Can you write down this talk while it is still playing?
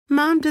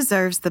Mom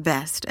deserves the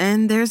best,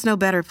 and there's no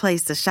better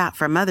place to shop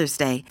for Mother's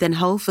Day than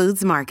Whole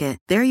Foods Market.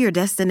 They're your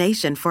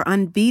destination for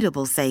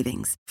unbeatable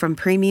savings, from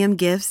premium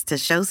gifts to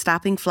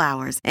show-stopping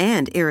flowers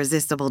and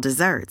irresistible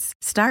desserts.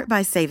 Start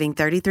by saving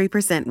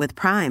 33% with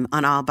Prime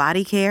on all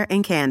body care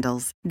and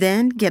candles.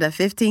 Then get a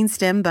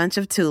 15-stem bunch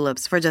of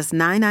tulips for just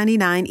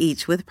 $9.99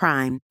 each with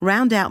Prime.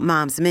 Round out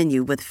Mom's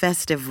menu with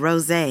festive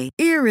rosé,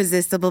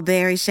 irresistible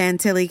berry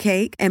chantilly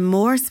cake, and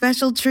more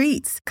special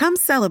treats. Come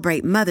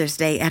celebrate Mother's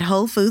Day at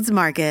Whole Foods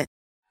Market.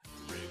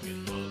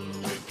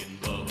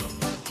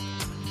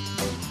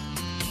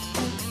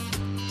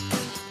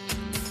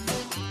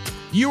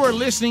 You are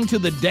listening to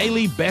the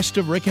Daily Best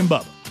of Rick and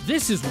Bubba.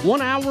 This is 1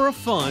 hour of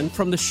fun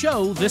from the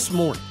show this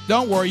morning.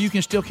 Don't worry, you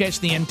can still catch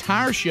the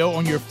entire show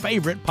on your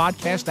favorite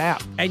podcast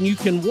app. And you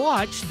can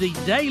watch the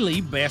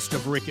Daily Best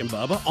of Rick and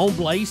Bubba on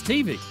Blaze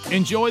TV.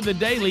 Enjoy the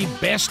Daily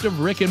Best of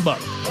Rick and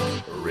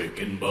Bubba. Rick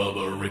and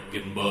Bubba, Rick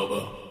and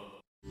Bubba.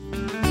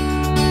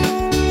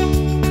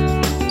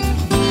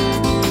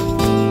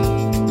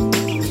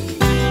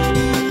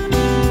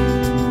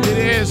 It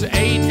is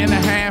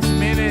 8.5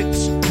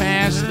 minutes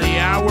past the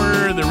hour.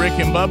 The Rick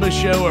and Bubba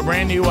Show, a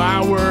brand new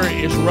hour,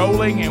 is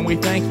rolling, and we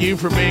thank you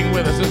for being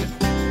with us.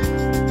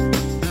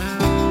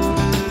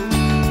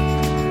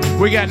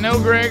 We got no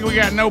Greg, we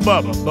got no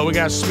Bubba, but we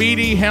got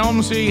Speedy,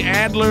 Helmsy,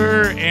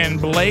 Adler, and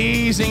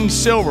Blazing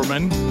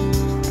Silverman,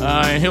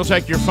 and he'll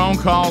take your phone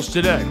calls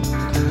today.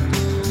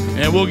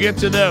 And we'll get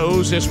to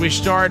those as we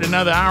start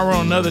another hour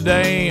on another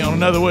day on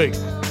another week.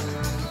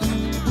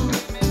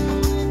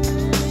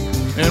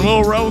 And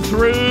we'll roll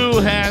through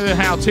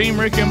how Team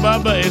Rick and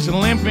Bubba is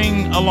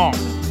limping along.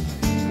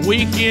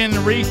 Weekend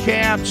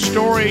recap,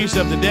 stories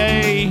of the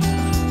day.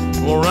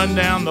 We'll run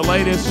down the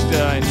latest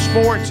in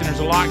sports, and there's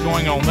a lot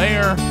going on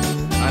there.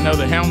 I know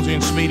that Helmsy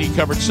and Speedy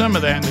covered some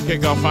of that in the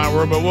kickoff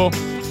hour, but we'll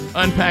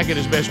unpack it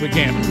as best we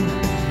can.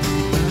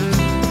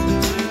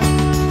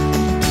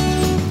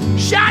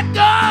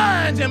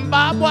 Shotguns and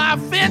barbed wire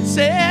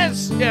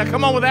fences. Yeah,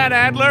 come on with that,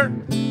 Adler.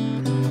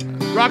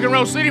 Rock and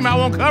Roll City might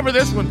won't cover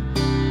this one.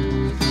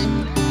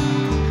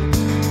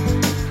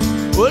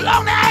 Well,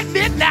 on that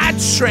midnight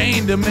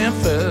train to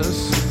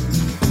Memphis.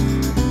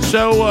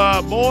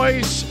 So,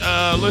 boys,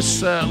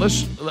 let's.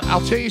 I'll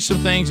tell you some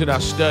things that I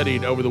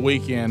studied over the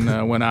weekend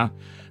when I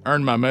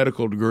earned my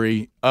medical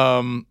degree.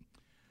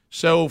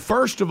 So,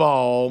 first of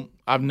all,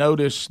 I've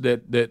noticed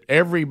that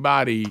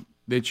everybody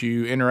that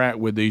you interact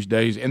with these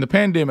days, and the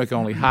pandemic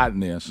only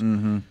heightened this.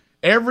 Mm-hmm.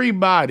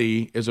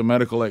 Everybody is a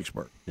medical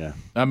expert. Yeah.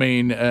 I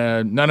mean,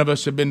 none of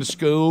us have been to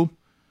school.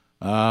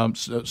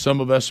 So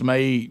some of us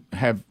may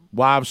have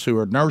wives who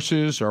are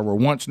nurses or were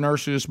once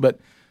nurses, but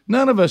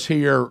none of us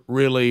here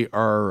really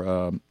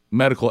are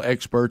medical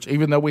experts,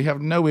 even though we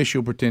have no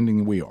issue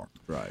pretending we are.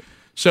 Right.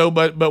 So,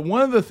 but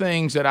one of the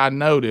things that I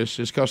notice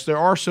is because there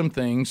are some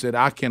things that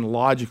I can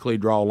logically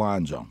draw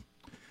lines on.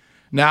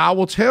 Now, I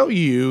will tell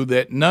you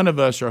that none of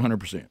us are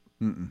 100%.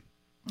 Mm-mm.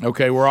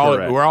 Okay, we're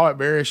all at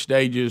various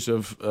stages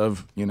of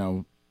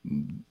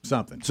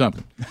something.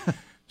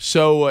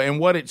 So, and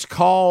what it's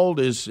called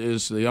is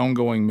the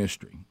ongoing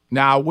mystery.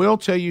 Now, I will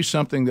tell you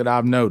something that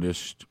I've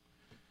noticed,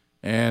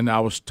 and I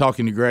was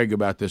talking to Greg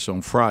about this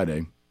on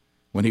Friday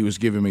when he was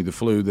giving me the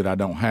flu that I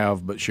don't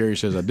have, but Sherry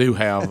says I do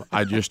have.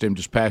 I just am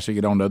just passing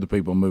it on to other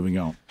people and moving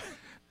on.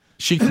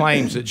 She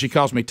claims that she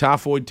calls me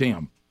Typhoid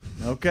Tim.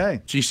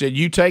 Okay. She said,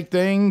 you take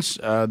things,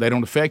 they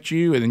don't affect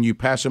you, and then you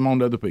pass them on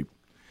to other people.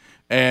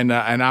 And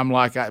I'm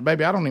like,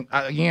 baby, I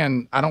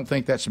don't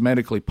think that's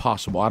medically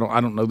possible. I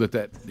don't know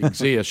that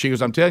exists. She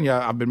goes, I'm telling you,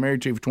 I've been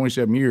married to you for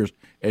 27 years,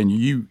 and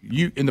you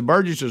and the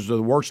Burgesses are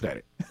the worst at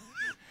it.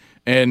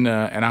 And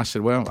I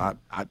said, well,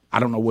 I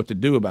don't know what to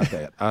do about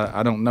that.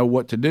 I don't know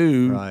what to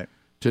do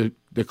to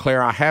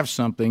declare I have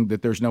something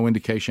that there's no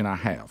indication I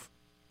have.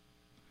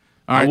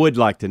 I would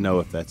like to know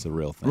if that's a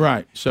real thing.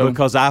 Right. So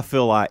because I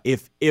feel like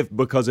if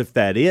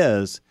that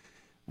is,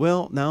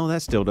 well, no,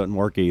 that still doesn't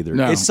work either.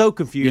 No. It's so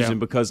confusing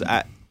because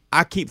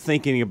I keep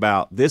thinking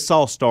about this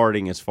all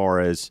starting as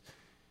far as,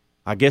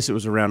 I guess it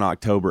was around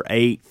October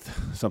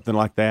 8th, something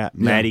like that.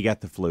 Yeah. Maddie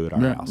got the flu at our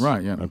house.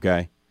 Right, yeah.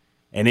 Okay.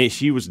 And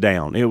she was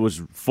down. It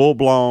was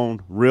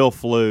full-blown, real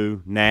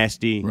flu,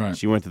 nasty. Right.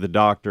 She went to the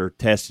doctor,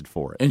 tested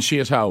for it. And she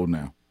is how old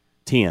now?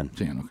 10.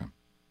 10, okay.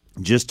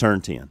 Just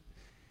turned 10.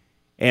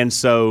 And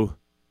so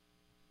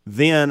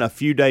then a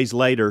few days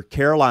later,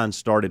 Caroline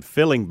started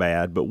feeling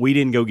bad, but we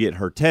didn't go get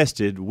her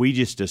tested. We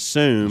just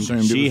assumed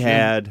she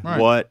had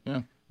what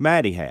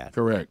Maddie had.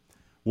 Correct.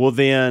 Well,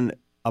 then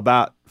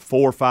about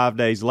 4 or 5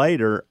 days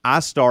later,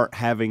 I start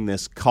having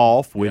this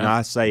cough. When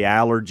I say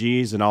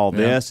allergies and all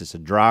this, it's a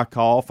dry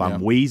cough.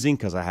 I'm wheezing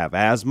because I have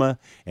asthma,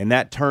 and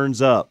that turns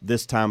up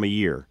this time of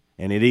year.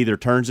 And it either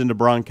turns into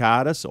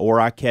bronchitis or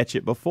I catch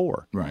it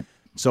before. Right.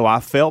 So I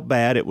felt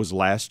bad. It was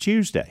last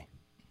Tuesday.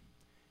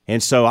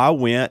 And so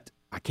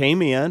I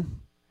came in,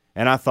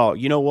 and I thought,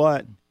 you know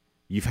what?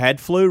 You've had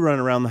flu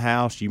running around the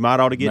house. You might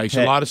ought to get tested.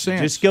 Makes a lot of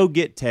sense. Just go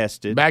get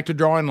tested. Back to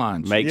drawing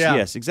lines.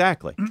 Yes,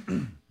 exactly.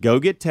 Go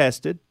get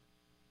tested.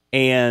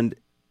 And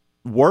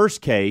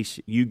worst case,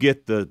 you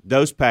get the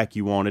dose pack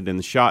you wanted and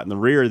the shot in the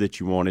rear that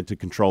you wanted to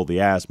control the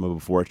asthma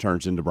before it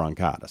turns into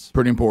bronchitis.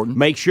 Pretty important.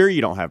 Make sure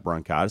you don't have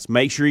bronchitis.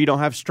 Make sure you don't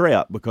have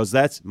strep, because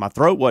my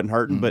throat wasn't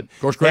hurting. But of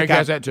course, Greg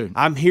has that too.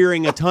 I'm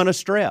hearing a ton of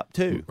strep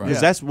too, because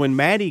Right. that's when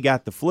Maddie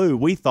got the flu.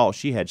 We thought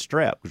she had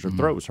strep because her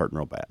throat was hurting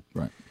real bad.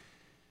 Right.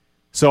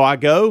 So I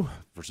go.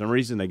 For some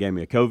reason, they gave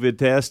me a COVID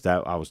test.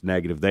 I was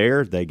negative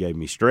there. They gave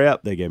me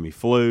strep. They gave me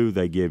flu.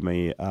 They gave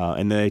me,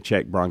 and then they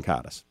checked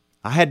bronchitis.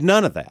 I had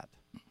none of that.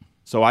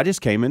 So I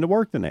just came into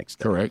work the next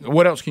day. Correct.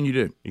 What else can you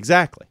do?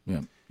 Exactly.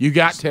 Yeah. You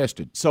got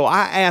tested. So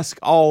I ask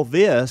all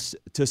this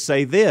to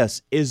say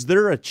this: is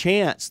there a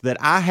chance that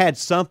I had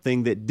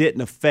something that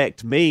didn't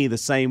affect me the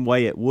same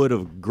way it would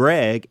have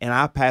Greg, and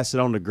I pass it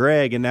on to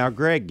Greg, and now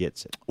Greg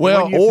gets it?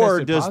 Well,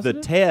 or does the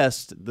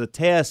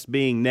test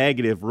being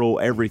negative rule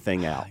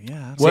everything out?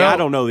 I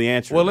don't know the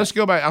answer. Well, let's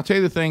go back. I'll tell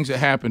you the things that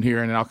happened here,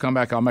 and then I'll come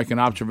back. I'll make an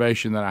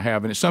observation that I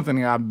have, and it's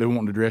something I've been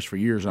wanting to address for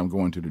years. I'm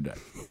going to today.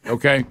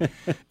 Okay,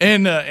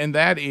 and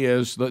that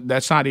is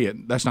that's not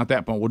it. That's not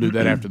that point. We'll do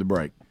that after the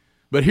break.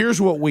 But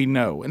here's what we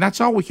know, and that's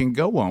all we can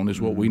go on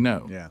is what we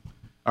know. Yeah.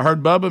 I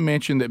heard Bubba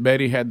mention that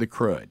Betty had the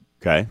crud.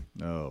 Okay.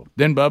 Oh.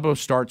 Then Bubba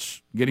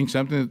starts getting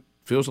something that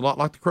feels a lot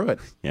like the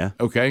crud. Yeah.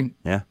 Okay?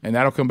 Yeah. And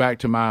that'll come back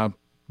to my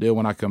deal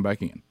when I come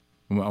back in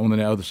on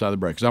the other side of the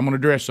break, because I'm going to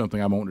address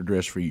something I won't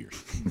address for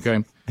years.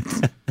 Okay?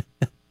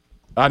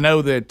 I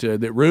know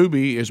that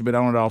Ruby has been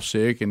on and off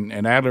sick,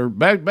 and Adler,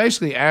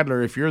 basically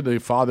Adler, if you're the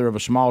father of a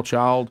small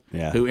child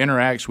who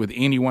interacts with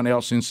anyone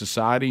else in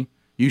society,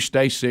 you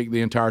stay sick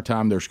the entire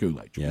time they're school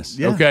age. Yes.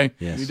 Yeah. Okay?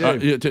 Yes.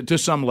 You do. To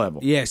some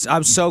level. Yes,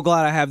 I'm so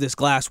glad I have this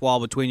glass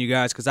wall between you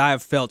guys, because I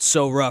have felt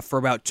so rough for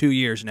about 2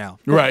 years now.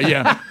 Right,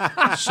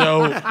 yeah.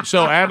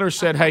 So Adler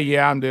said, hey,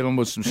 yeah, I'm dealing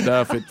with some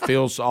stuff. It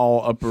feels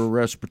all upper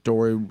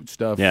respiratory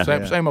stuff. Yeah.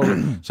 Same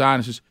old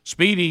sinuses.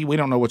 Speedy, we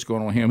don't know what's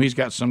going on with him. He's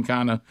got some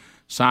kind of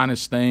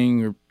sinus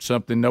thing or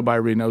something.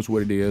 Nobody really knows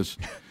what it is.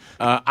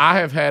 I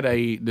have had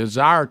a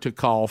desire to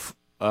cough,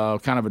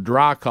 kind of a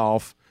dry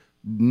cough.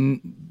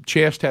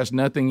 Chest has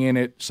nothing in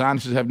it.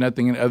 Sinuses have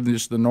nothing in it other than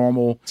just the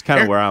normal. It's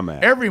kind of where I'm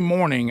at. Every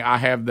morning I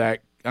have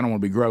that, I don't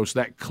want to be gross,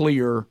 that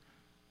clear,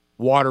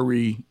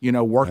 watery,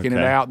 working it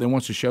out. Then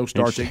once the show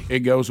starts, it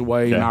goes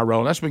away and I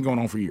roll. That's been going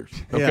on for years.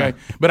 Okay.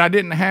 Yeah. But I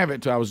didn't have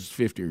it till I was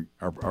 50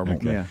 or more.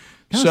 Yeah.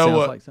 So,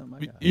 like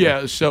something I got.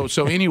 yeah. So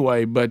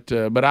anyway,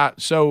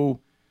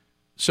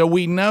 so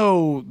we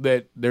know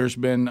that there's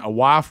been a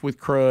wife with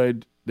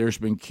crud. There's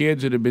been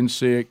kids that have been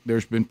sick.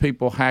 There's been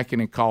people hacking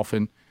and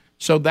coughing.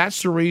 So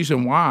that's the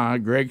reason why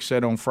Greg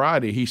said on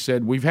Friday, he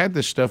said, we've had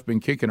this stuff been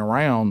kicking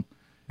around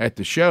at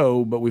the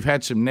show, but we've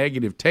had some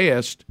negative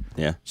tests.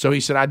 Yeah. So he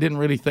said, I didn't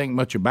really think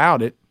much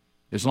about it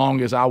as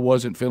long as I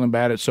wasn't feeling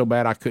bad. It's so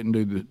bad I couldn't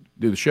do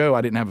the show.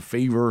 I didn't have a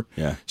fever.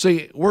 Yeah.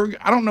 See,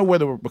 I don't know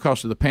whether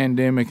because of the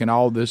pandemic and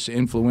all this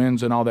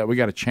influenza and all that, we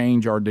got to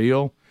change our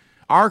deal.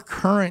 Our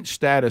current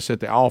status at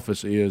the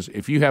office is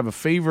if you have a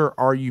fever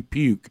or you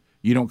puke,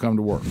 you don't come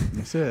to work.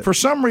 That's it. For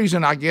some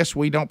reason, I guess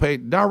we don't pay.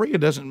 Diarrhea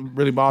doesn't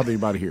really bother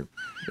anybody here.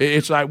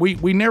 It's like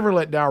we never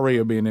let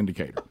diarrhea be an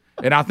indicator.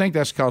 And I think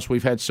that's because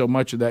we've had so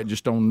much of that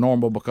just on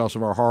normal because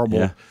of our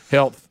horrible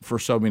health for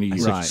so many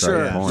years. Right.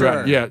 Sure.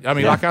 Right. Yeah. I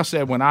mean, like I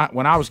said, when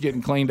I was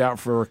getting cleaned out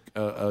for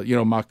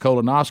my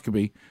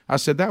colonoscopy, I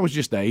said that was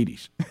just the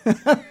 80s.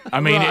 I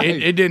mean,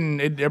 it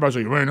didn't. Everybody's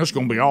like, man, that's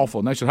going to be awful.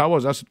 And they said, how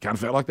was it? I said, kind of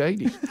felt like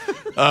the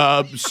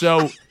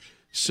 80s.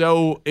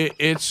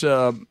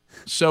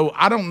 So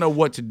I don't know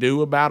what to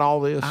do about all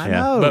this. I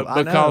know.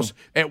 But because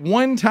at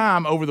one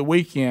time over the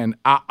weekend,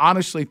 I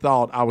honestly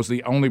thought I was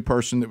the only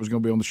person that was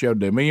going to be on the show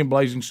today, me and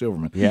Blazing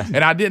Silverman. Yeah.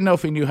 And I didn't know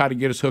if he knew how to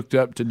get us hooked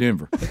up to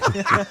Denver.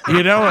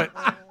 You know it.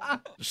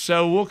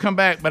 So we'll come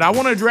back. But I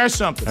want to address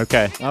something.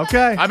 Okay.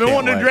 Okay. I've been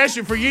wanting to wait. address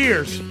it for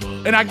years,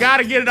 and I got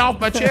to get it off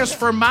my chest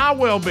for my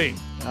well-being.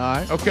 All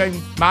right. Okay,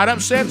 might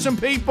upset some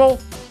people,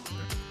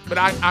 but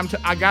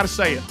I got to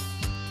say it.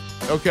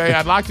 Okay,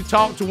 I'd like to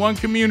talk to one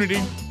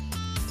community.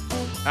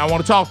 I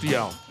want to talk to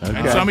y'all,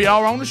 and some of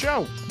y'all are on the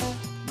show.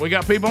 We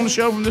got people on the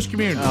show from this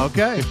community,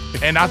 Okay.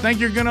 and I think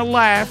you're gonna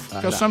laugh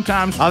because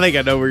sometimes. I think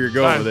I know where you're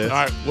going All right, with this.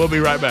 all right, we'll be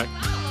right back.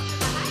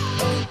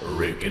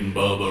 Rick and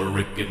Bubba,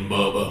 Rick and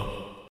Bubba.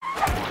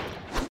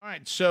 All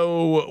right,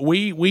 so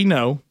we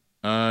know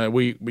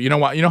you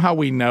know how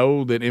we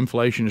know that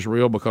inflation is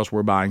real because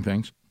we're buying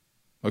things.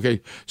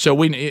 Okay,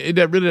 so it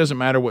really doesn't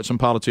matter what some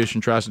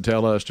politician tries to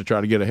tell us to try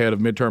to get ahead of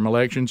midterm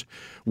elections.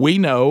 We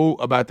know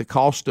about the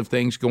cost of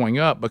things going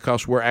up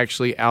because we're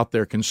actually out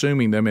there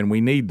consuming them and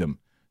we need them.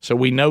 So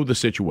we know the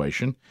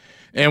situation.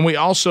 And we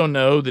also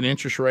know that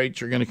interest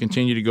rates are going to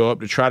continue to go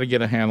up to try to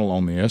get a handle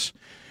on this.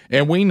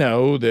 And we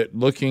know that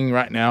looking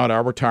right now at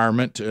our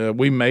retirement,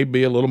 we may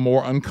be a little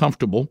more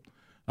uncomfortable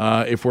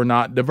if we're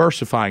not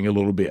diversifying a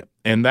little bit.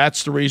 And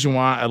that's the reason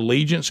why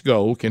Allegiance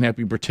Gold can help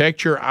you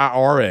protect your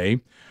IRA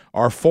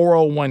or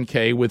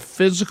 401k with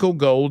physical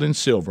gold and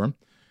silver.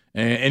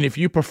 And if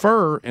you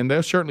prefer, and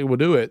they certainly will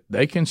do it,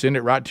 they can send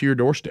it right to your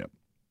doorstep.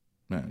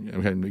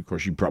 Of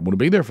course, you probably want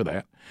to be there for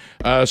that.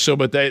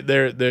 But they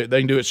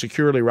can do it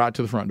securely right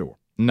to the front door.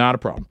 Not a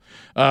problem.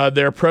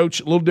 Their approach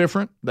a little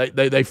different.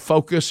 They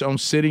focus on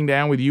sitting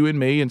down with you and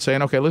me and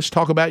saying, okay, let's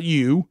talk about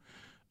you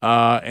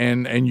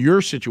and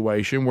your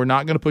situation. We're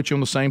not going to put you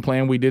on the same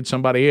plan we did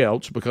somebody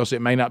else because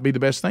it may not be the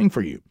best thing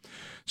for you.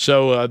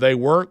 So they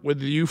work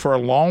with you for a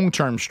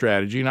long-term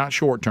strategy, not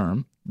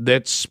short-term,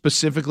 that's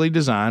specifically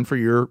designed for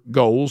your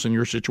goals and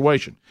your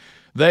situation.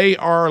 They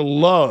are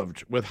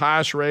loved with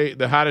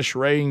the highest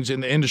ratings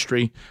in the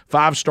industry,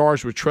 5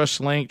 stars with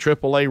TrustLink,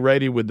 AAA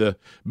rated with the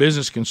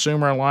Business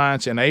Consumer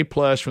Alliance, and A+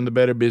 from the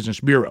Better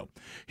Business Bureau.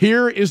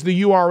 Here is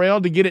the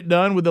URL to get it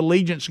done with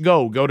Allegiance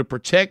Gold. Go to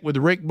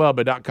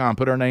protectwithrickbubba.com.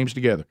 Put our names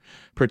together.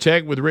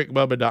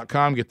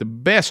 Protectwithrickbubba.com. Get the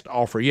best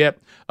offer yet,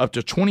 up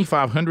to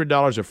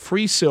 $2,500 of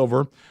free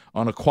silver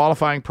on a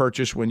qualifying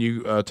purchase when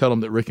you tell them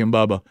that Rick and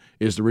Bubba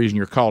is the reason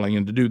you're calling.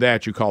 And to do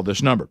that, you call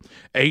this number,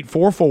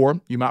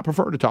 844. You might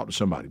prefer to talk to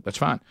somebody. That's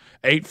fine.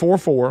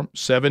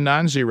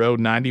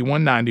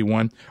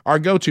 844-790-9191 or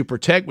go to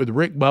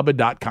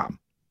protectwithrickbubba.com.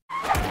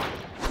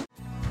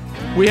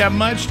 We have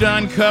much to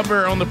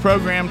uncover on the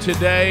program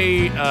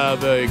today.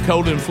 The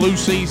cold and flu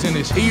season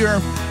is here,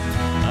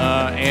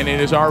 and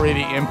it is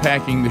already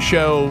impacting the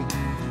show.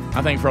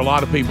 I think for a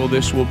lot of people,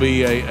 this will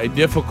be a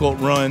difficult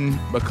run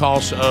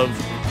because of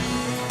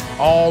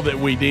all that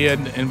we did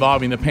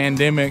involving the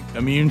pandemic.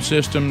 Immune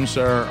systems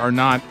are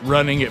not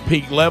running at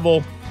peak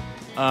level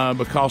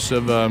because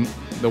of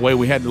the way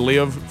we had to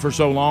live for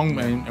so long,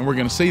 and we're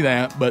going to see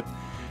that. But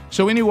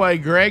so anyway,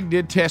 Greg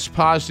did test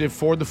positive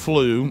for the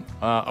flu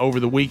over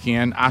the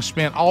weekend. I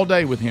spent all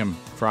day with him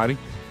Friday,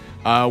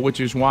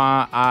 which is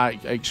why I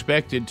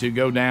expected to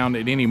go down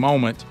at any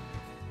moment.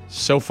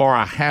 So far,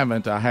 I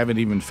haven't. I haven't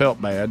even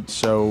felt bad.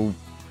 So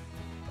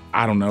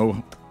I don't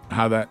know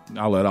how that.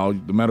 I'll let all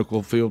the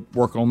medical field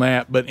work on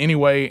that. But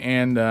anyway,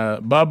 and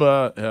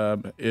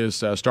Bubba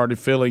is started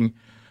feeling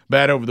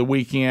bad over the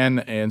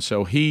weekend, and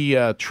so he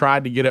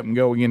tried to get up and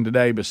go again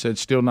today, but said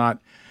still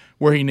not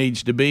where he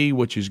needs to be,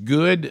 which is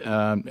good.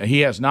 He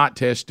has not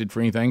tested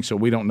for anything, so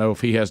we don't know if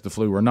he has the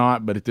flu or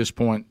not. But at this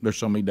point, there's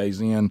so many days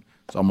in,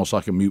 it's almost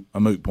like a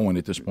moot point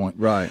at this point.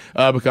 Right.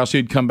 Because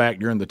he'd come back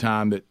during the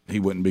time that he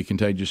wouldn't be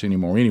contagious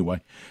anymore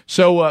anyway.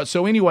 So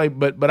anyway,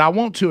 but I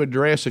want to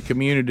address a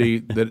community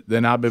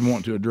that I've been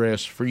wanting to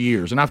address for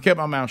years. And I've kept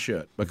my mouth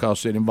shut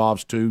because it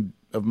involves 2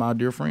 of my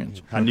dear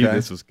friends. I knew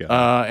this was coming.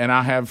 And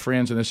I have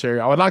friends in this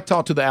area. I would like to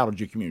talk to the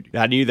allergy community.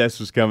 I knew this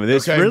was coming.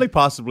 There's really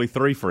possibly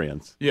 3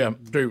 friends. Yeah,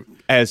 2.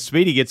 As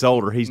Speedy gets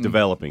older, he's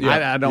developing.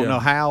 I don't know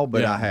how,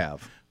 but I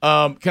have.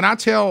 Can I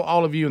tell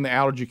all of you in the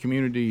allergy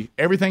community,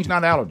 everything's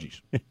not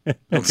allergies,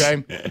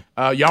 okay?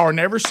 Y'all are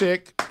never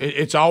sick.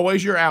 It's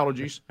always your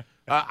allergies.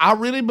 I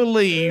really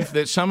believe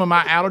that some of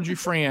my allergy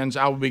friends,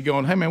 I would be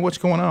going, hey, man, what's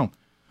going on?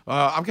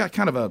 I've got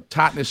kind of a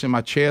tightness in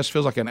my chest,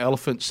 feels like an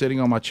elephant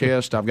sitting on my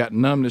chest. I've got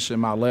numbness in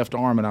my left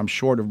arm, and I'm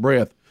short of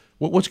breath.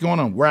 What's going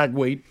on?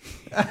 Ragweed.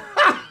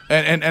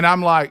 and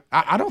I'm like,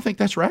 I don't think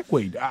that's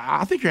ragweed.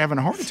 I think you're having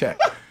a heart attack.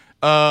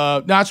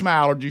 No, it's my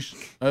allergies.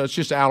 It's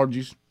just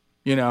allergies.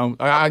 You know,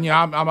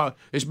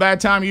 it's a bad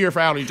time of year for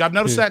allergies. I've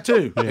noticed that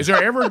too. Is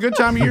there ever a good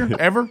time of year?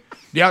 Ever?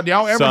 Do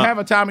y'all ever have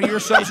a time of year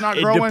stuff's not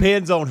growing? It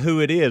depends on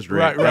who it is,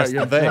 Rick. Right. That's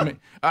the thing.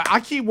 I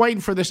keep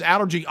waiting for this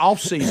allergy off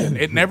season.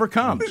 It never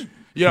comes.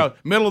 You know,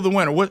 middle of the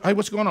winter.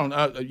 What's going on?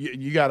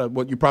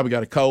 You probably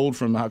got a cold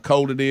from how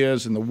cold it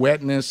is and the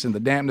wetness and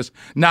the dampness.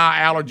 Nah,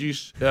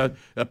 allergies.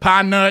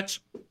 Pine nuts.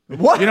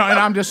 What? You know, and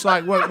I'm just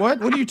like, what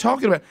are you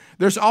talking about?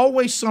 There's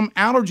always some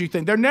allergy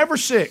thing. They're never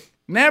sick.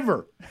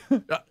 Never.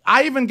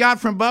 I even got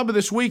from Bubba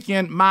this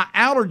weekend, my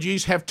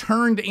allergies have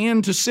turned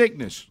into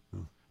sickness.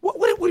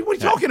 What are you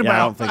talking about? I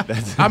don't think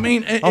that's. I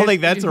mean, I don't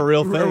think that's a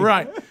real thing.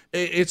 Right.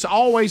 It's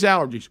always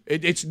allergies.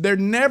 They're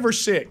never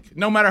sick,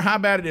 no matter how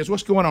bad it is.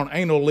 What's going on?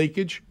 Anal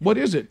leakage? What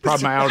is it?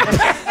 Probably my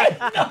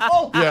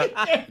allergies.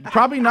 Yeah,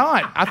 probably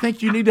not. I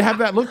think you need to have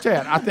that looked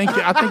at. I think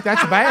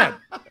that's bad.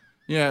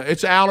 Yeah,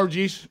 it's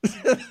allergies.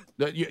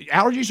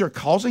 Allergies are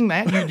causing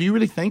that? Do you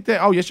really think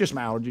that? Oh, it's just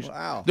my allergies.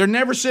 Wow. They're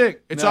never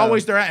sick. It's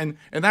always their and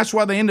that's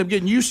why they end up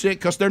getting you sick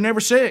because they're never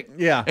sick.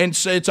 Yeah. And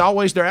so it's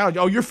always their allergies.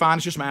 Oh, you're fine.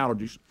 It's just my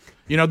allergies.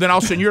 You know, then all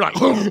of a sudden you're like,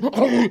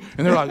 and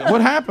they're like,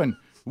 what happened?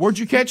 Where'd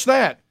you catch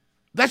that?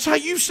 That's how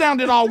you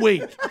sounded all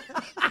week.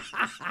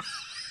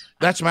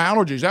 That's my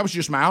allergies. That was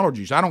just my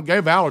allergies. I don't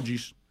give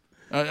allergies.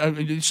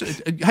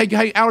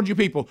 Hey, allergy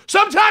people.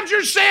 Sometimes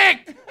you're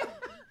sick.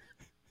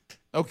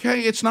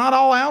 Okay, it's not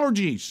all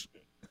allergies.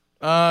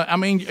 I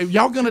mean,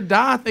 y'all going to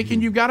die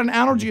thinking you got an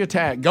allergy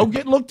attack. Go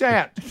get looked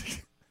at.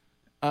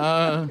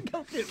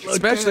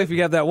 Especially if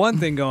you have that one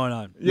thing going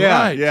on.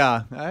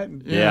 Yeah, Right.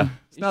 yeah.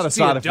 It's not a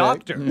side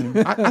effect.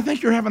 Doctor. I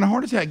think you're having a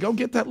heart attack. Go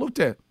get that looked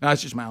at. No,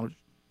 it's just my allergies.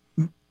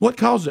 What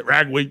caused it?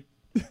 Ragweed.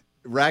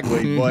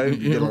 Ragweed, boy,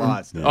 you get a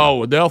lot.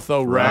 Oh, they'll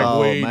throw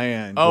ragweed. Oh,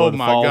 man. Oh, Boy, the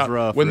my fall's God.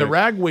 rough, when the Rick.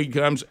 ragweed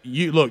comes,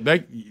 they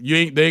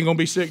ain't gonna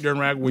be sick during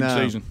ragweed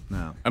season.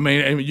 No. I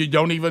mean, you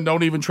don't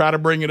even try to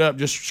bring it up.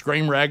 Just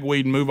scream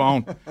ragweed and move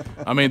on.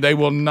 I mean, they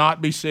will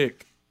not be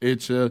sick.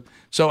 It's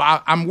so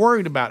I'm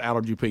worried about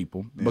allergy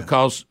people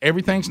because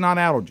everything's not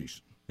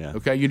allergies. Yeah.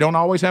 Okay, you don't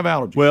always have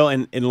allergies. Well,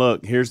 and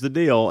look, here's the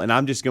deal, and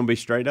I'm just going to be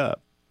straight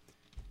up.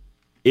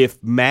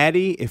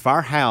 If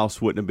our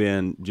house wouldn't have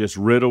been just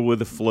riddled with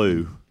the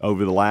flu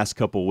over the last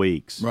couple of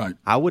weeks, right,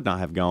 I would not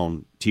have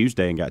gone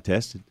Tuesday and got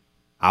tested.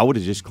 I would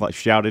have just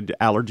shouted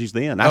allergies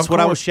then. That's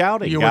what I was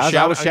shouting, guys.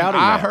 I was shouting.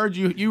 I heard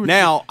you.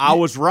 Now, I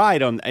was right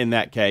in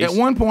that case. At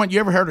one point, you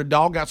ever heard a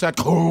dog outside?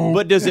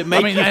 But does it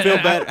make you feel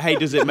better? Hey,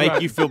 does it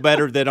make you feel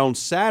better that on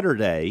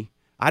Saturday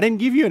I didn't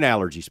give you an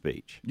allergy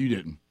speech? You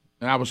didn't,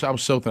 and I was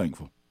so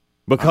thankful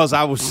because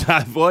I wasn't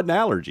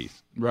allergies.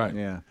 Right.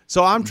 Yeah.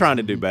 So I'm trying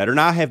to do better, and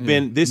I have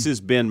been. This has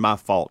been my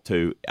fault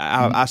too.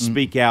 I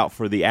speak out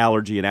for the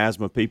allergy and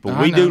asthma people.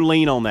 We do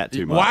lean on that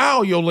too much.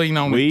 Wow, you'll lean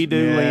on it. We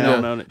do lean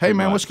on it. Hey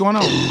man, what's going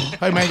on?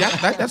 Hey man,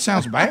 that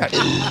sounds bad.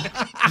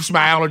 Just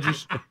my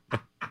allergies.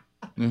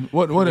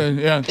 What?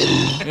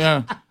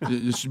 Yeah.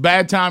 It's a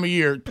bad time of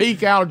year.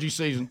 Peak allergy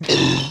season.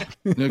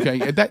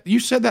 Okay,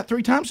 you said that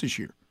 3 times this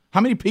year.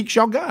 How many peaks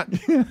y'all got?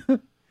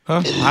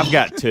 Huh? I've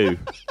got 2.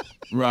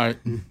 Right.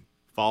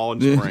 Fall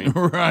and spring.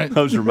 Right.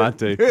 Those are my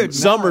 2.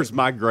 Summer's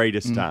my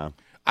greatest time.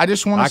 I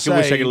just want to say, I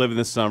wish I could live in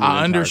the summer.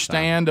 I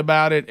understand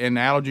about it, and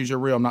allergies are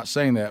real. I'm not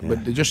saying that,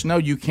 but just know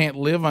you can't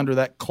live under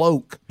that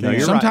cloak. No,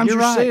 sometimes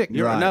you're sick.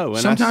 You're right. No,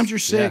 sometimes you're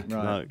sick.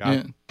 Yeah,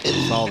 right.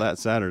 I saw that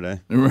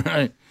Saturday.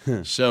 Right.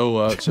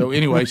 So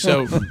anyway,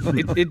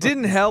 it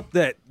didn't help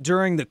that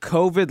during the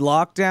COVID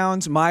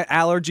lockdowns, my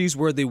allergies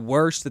were the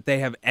worst that they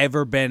have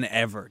ever been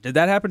ever. Did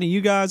that happen to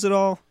you guys at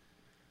all?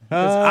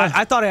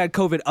 I thought I had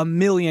COVID a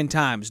million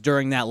times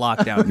during that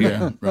lockdown period.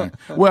 Yeah, right.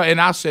 Well, and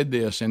I said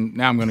this, and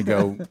now I'm going to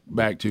go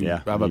back to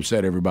I've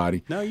upset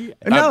everybody. I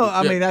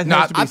mean,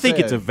 I think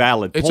it's a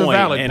valid point. It's a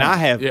valid and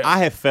point. I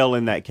have fell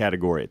in that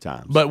category at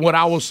times. But what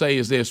I will say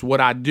is this: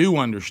 what I do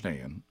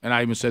understand, and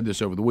I even said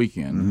this over the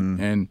weekend,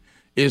 and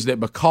is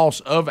that because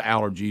of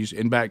allergies,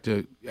 and back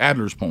to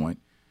Adler's point,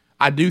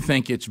 I do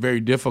think it's very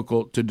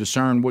difficult to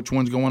discern which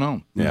one's going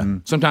on. Yeah.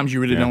 Sometimes you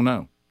really don't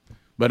know.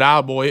 But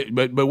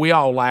but we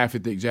all laugh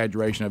at the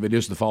exaggeration of it. It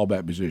is the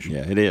fallback position.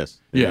 Yeah, it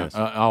is.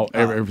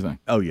 Everything.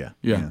 Oh yeah,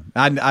 yeah.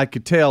 I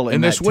could tell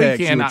in this that text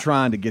weekend, you were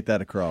trying to get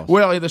that across.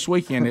 Well, this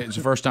weekend it's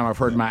the first time I've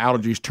heard my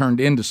allergies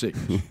turned into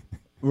sickness.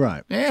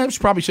 Right. Yeah, I was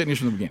probably sitting here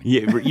from the beginning.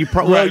 Yeah, you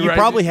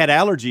probably had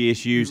allergy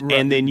issues,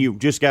 and then you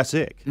just got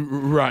sick.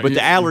 Right. But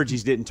the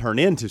allergies didn't turn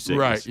into sickness.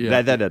 Right.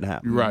 Yeah. That doesn't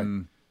happen. Right.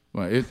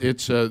 Well,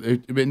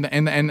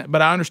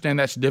 but I understand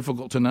that's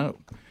difficult to know.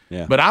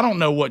 Yeah. But I don't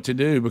know what to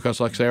do because,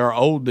 like I say, our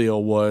old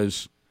deal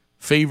was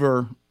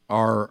fever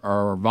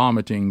or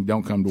vomiting,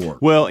 don't come to work.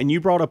 Well, and you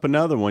brought up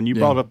another one. You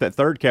brought up that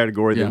third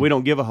category that we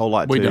don't give a whole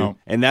lot to. We don't.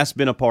 And that's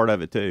been a part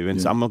of it, too.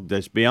 And so I'm going to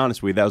just be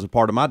honest with you, that was a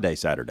part of my day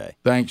Saturday.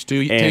 Thanks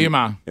to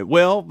TMI.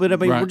 Well, but I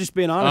mean, we're just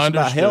being honest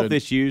about health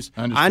issues.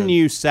 I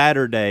knew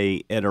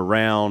Saturday at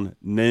around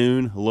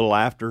noon, a little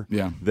after,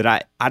 that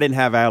I didn't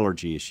have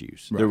allergy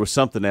issues. Right. There was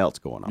something else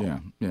going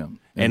on. Yeah.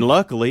 And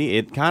luckily,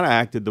 it kind of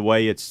acted the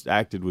way it's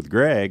acted with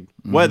Greg.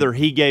 Whether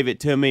he gave it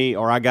to me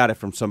or I got it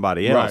from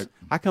somebody else, right.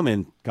 I come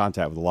in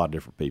contact with a lot of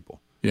different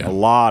people. Yeah. A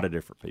lot of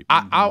different people.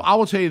 I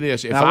will tell you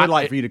this. I would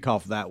like for you to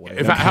cough that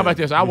way. How about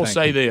this? I will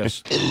say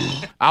this.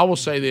 I will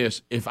say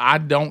this. If I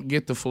don't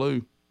get the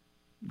flu,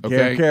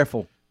 okay,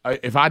 careful.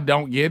 If I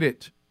don't get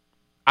it,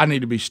 I need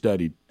to be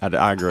studied.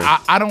 I agree.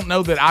 I don't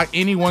know that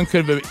anyone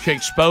could have been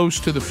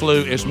exposed to the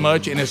flu as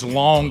much and as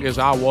long as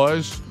I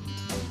was.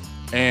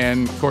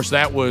 And, of course,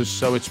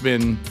 it's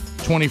been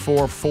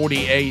 24,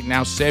 48,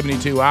 now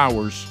 72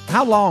 hours.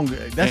 How long?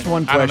 That's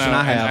one question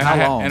I have.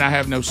 How long? And I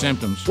have no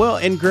symptoms. Well,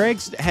 and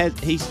Greg's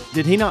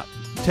did he not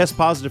test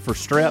positive for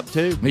strep,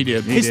 too? He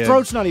did. His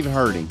throat's not even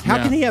hurting.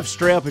 How can he have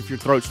strep if your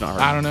throat's not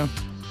hurting? I don't know.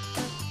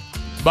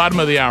 Bottom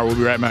of the hour. We'll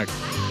be right back.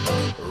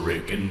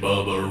 Rick and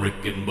Bubba,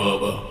 Rick and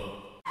Bubba.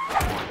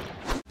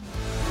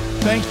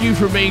 Thank you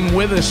for being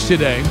with us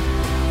today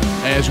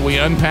as we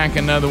unpack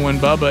another one.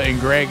 Bubba and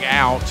Greg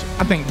out.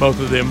 I think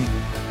both of them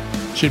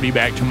should be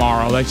back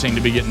tomorrow. They seem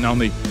to be getting on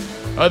the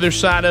other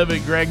side of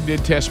it. Greg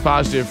did test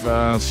positive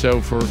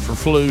so for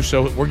flu,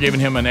 so we're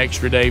giving him an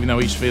extra day even though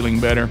he's feeling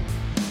better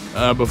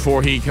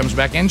before he comes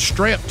back. And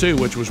strep, too,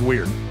 which was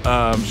weird.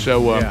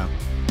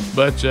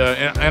 But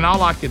and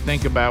all I could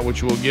think about,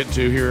 which we'll get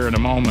to here in a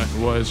moment,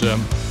 was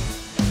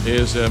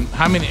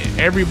how many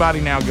everybody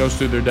now goes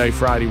through their day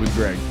Friday with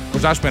Greg,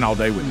 which I spent all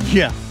day with him.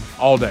 Yeah.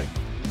 All day.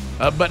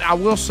 But I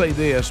will say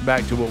this,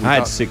 back to what we I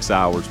had 6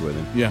 hours with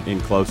him. Yeah.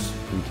 In close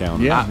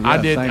encounter. Yeah, I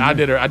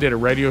did a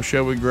radio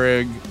show with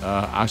Greg.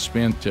 I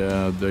spent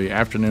the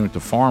afternoon at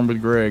the farm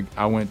with Greg.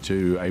 I went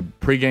to a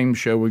pregame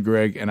show with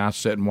Greg, and I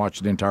sat and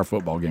watched the entire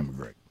football game with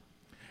Greg,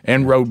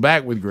 and rode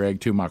back with Greg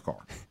to my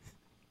car,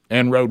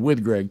 and rode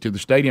with Greg to the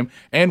stadium,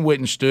 and went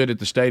and stood at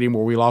the stadium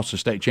where we lost the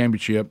state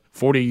championship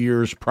 40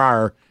 years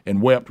prior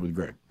and wept with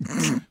Greg.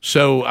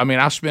 So, I mean,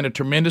 I spent a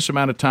tremendous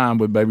amount of time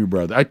with baby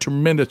brother, a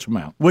tremendous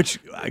amount. Which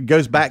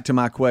goes back to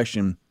my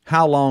question,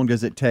 how long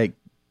does it take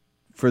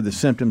for the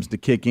symptoms to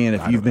kick in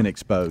if you've been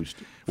exposed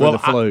for the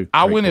flu?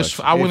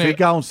 If he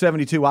gone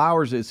 72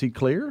 hours, is he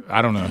clear?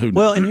 I don't know. Who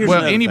well, and here's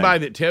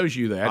anybody that tells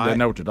you that doesn't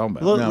know what you're talking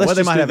about. Let's they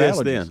just might do have this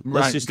allergies. then.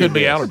 Right. Could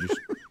be allergies.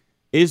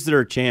 is there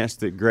a chance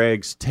that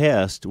Greg's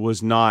test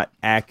was not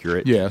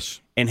accurate?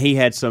 Yes. And he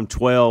had some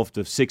 12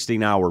 to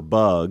 16-hour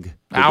bug.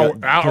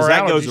 Because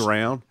that goes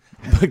around.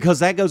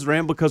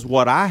 Because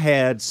what I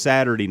had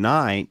Saturday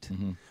night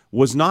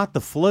was not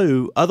the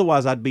flu.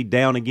 Otherwise, I'd be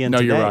down again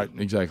today. No, you're right.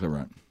 Exactly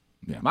right.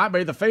 Yeah. Might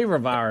be the fever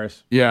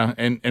virus. Yeah,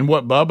 and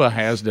what Bubba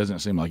has doesn't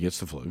seem like it's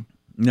the flu.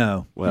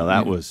 No. Well,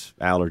 that was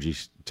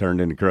allergies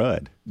turned into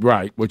crud.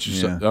 Right, which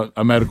is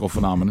a medical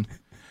phenomenon.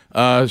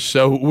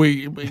 So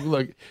we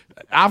look.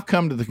 I've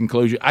come to the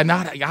conclusion.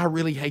 I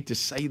really hate to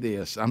say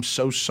this. I'm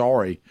so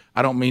sorry.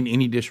 I don't mean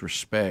any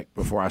disrespect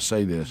before I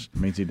say this.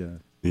 Means he does.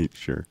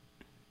 Sure.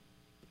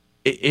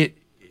 Am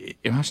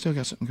I still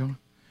got something going?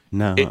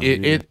 No.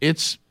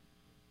 It's.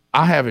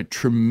 I have a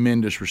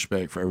tremendous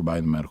respect for everybody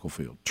in the medical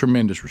field.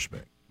 Tremendous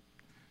respect.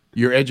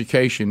 Your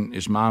education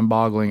is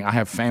mind-boggling. I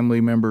have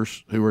family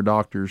members who are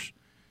doctors,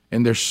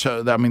 and they're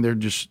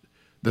just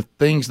the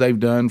things they've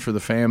done for the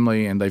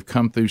family, and they've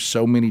come through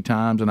so many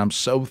times, and I'm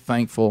so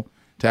thankful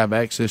to have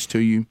access to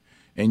you,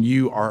 and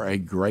you are a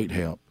great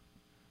help.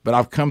 But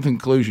I've come to the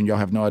conclusion y'all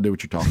have no idea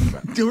what you're talking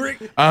about.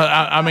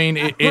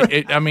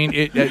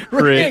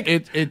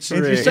 It's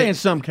You're saying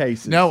some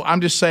cases. No, I'm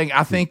just saying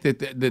I think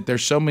that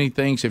there's so many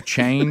things have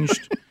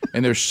changed,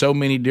 and there's so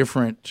many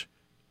different,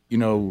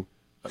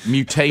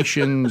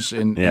 mutations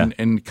and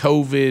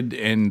COVID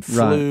and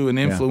flu and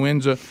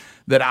influenza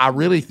that I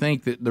really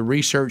think that the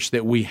research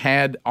that we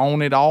had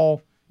on it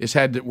all is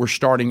that we're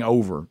starting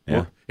over.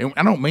 Yeah. And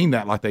I don't mean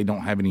that like they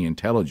don't have any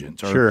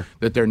intelligence or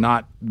that they're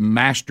not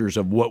masters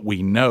of what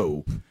we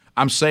know.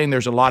 I'm saying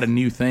there's a lot of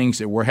new things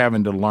that we're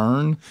having to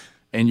learn,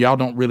 and y'all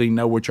don't really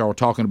know what y'all are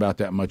talking about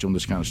that much on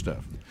this kind of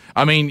stuff.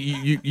 I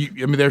mean,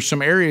 there's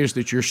some areas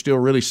that you're still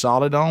really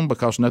solid on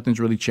because nothing's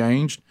really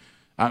changed.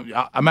 As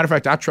a matter of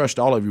fact, I trust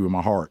all of you with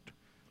my heart.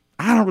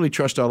 I don't really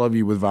trust all of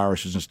you with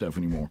viruses and stuff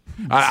anymore.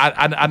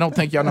 I don't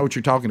think y'all know what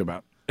you're talking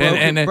about.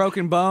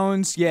 Broken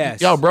bones, yes.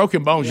 Y'all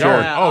broken bones. Y'all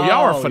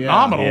are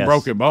phenomenal. Yes.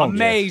 Broken bones.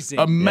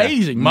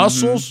 Amazing.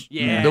 Muscles.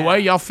 Yeah. The way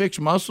y'all fix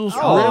muscles,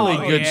 really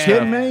good stuff.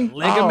 Kidding me?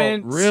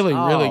 Ligaments.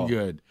 Really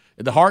good.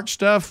 The heart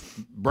stuff,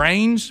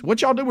 brains.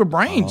 What y'all do with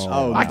brains?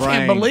 I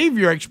can't believe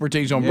your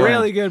expertise on brains.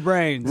 Really good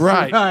brains.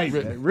 Right.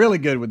 Really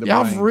good with the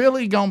Y'all brain. have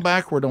really gone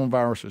backward on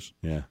viruses.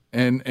 Yeah.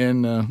 And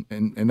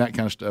that kind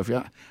of stuff.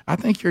 Yeah. I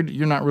think you're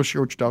not real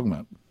sure what you're talking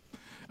about.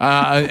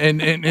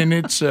 And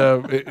it's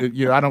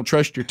I don't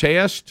trust your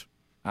test.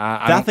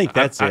 I think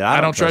that's it.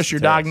 I don't trust your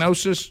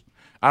diagnosis.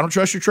 I don't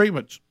trust your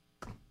treatments.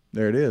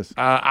 There it is.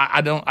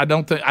 I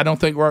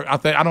think we're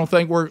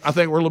a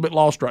little bit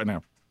lost right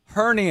now.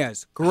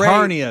 Hernias, great.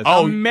 Hernias.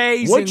 Oh,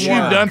 amazing. What you've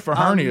done for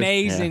hernias?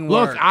 Amazing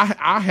Look, work.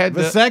 I had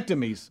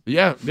Vasectomies.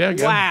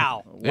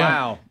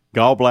 Wow.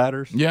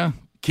 Gallbladders. Yeah,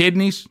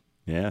 kidneys.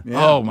 Yeah.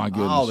 Oh my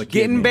goodness. All the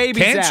Getting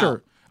babies Cancer.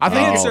 out. I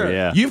think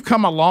Cancer. you've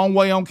come a long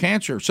way on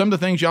cancer. Some of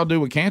the things y'all do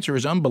with cancer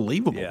is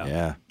unbelievable.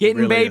 Yeah. Getting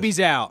really babies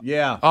out.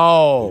 Yeah.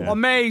 Oh,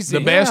 Amazing.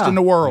 the best in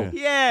the world.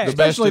 Yeah. The best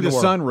Especially in the the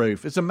world.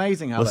 sunroof. It's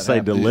amazing how Let's that say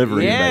happens.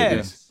 delivery Yes.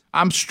 babies.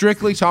 I'm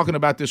strictly talking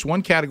about this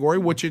one category,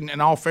 which,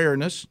 in all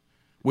fairness,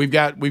 we've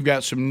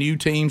got some new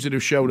teams that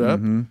have showed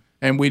up,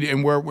 and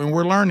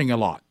we're learning a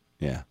lot.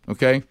 Yeah.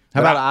 Okay.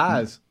 How about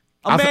eyes?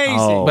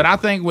 Amazing. But I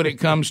think when it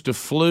comes to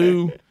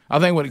flu,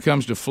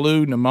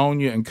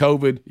 pneumonia, and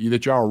COVID,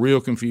 that y'all are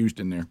real confused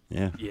in there.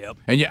 Yeah. Yep.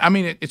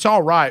 And it's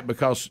all right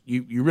because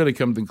you really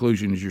come to the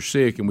conclusion is you're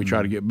sick, and we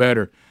try to get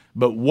better.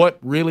 But what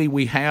really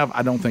we have,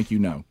 I don't think you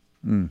know.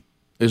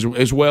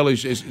 As well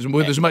as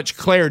with as much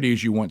clarity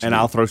as you want to. And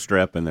I'll throw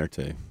strep in there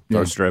too.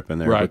 Throw strep in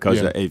there Right,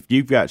 because yeah. if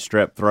you've got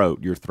strep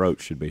throat, your throat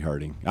should be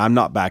hurting. I'm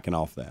not backing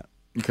off that.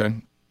 Okay.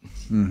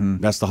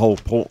 That's the whole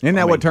point. Isn't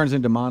that what turns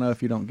into mono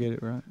if you don't get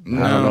it right? I don't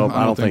know.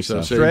 I don't think so.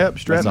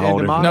 Strep That's a whole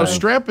into different- mono. No,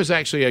 strep is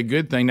actually a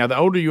good thing. Now, the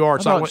older you are,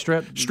 it's I not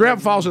thought strep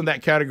falls in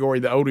that category.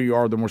 The older you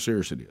are, the more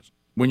serious it is.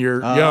 When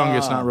you're young,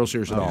 it's not real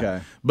serious at all.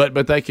 okay.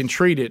 But they can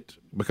treat it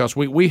because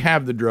we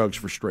have the drugs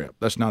for strep.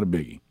 That's not a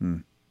biggie.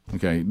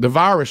 Okay. The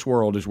virus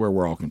world is where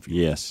we're all confused.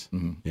 Yes.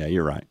 Yeah,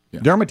 you're right.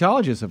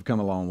 Dermatologists have come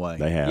a long way.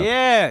 They have.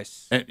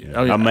 Yes. And-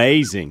 oh, yeah.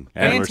 Amazing.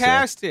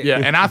 Fantastic.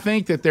 Yeah, and I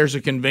think that there's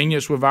a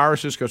convenience with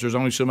viruses because there's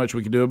only so much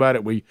we can do about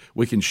it. We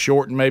can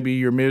shorten maybe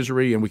your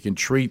misery and we can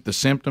treat the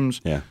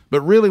symptoms. Yeah. But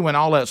really, when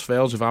all else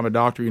fails, if I'm a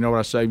doctor, you know what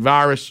I say?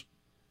 Virus.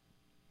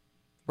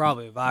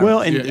 Probably a virus.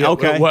 Well, and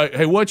okay.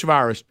 Hey, which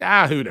virus?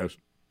 Who knows?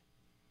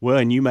 Well,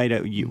 and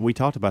we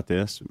talked about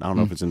this. I don't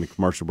know if it's in the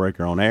commercial break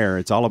or on air.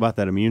 It's all about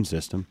that immune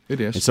system.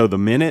 It is. And so the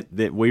minute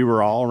that we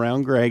were all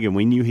around Greg and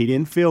we knew he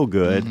didn't feel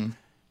good,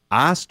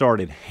 I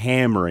started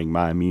hammering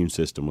my immune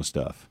system with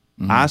stuff.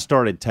 I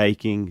started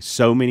taking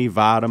so many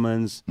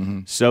vitamins,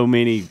 so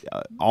many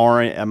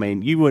orange. I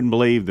mean, you wouldn't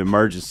believe the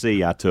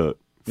emergency I took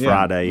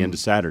Friday into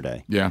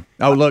Saturday. Yeah.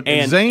 Oh, look,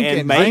 And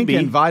zinc maybe-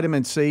 and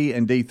vitamin C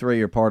and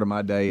D3 are part of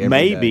my day every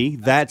Maybe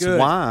day. that's good.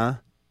 why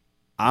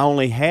I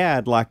only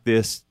had like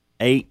this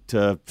 8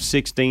 to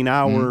 16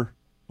 hour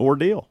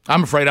ordeal.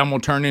 I'm afraid I'm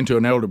going to turn into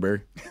an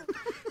elderberry.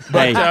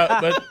 Hey,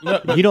 But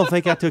look, you don't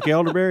think I took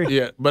elderberry?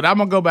 yeah, but I'm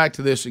going to go back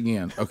to this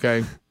again,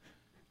 okay?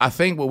 I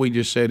think what we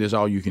just said is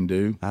all you can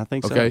do. I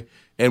think so. Okay.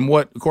 And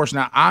what, of course,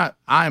 now I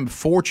am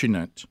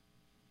fortunate,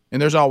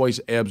 and there's always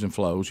ebbs and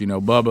flows. You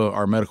know, Bubba,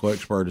 our medical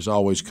expert, has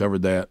always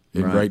covered that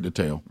in great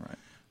detail.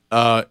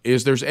 Right.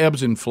 Is there's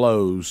ebbs and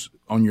flows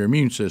on your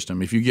immune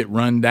system. If you get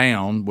run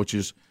down, which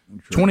is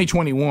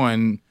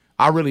 2021,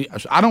 I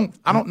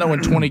don't know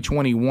in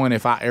 2021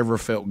 if I ever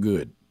felt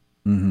good.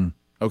 Mm-hmm.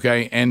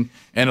 Okay, and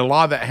a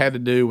lot of that had to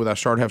do with I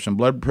started having some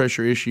blood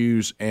pressure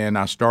issues, and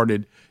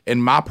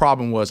my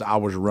problem was I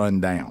was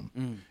run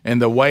down. And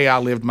the way I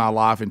lived my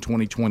life in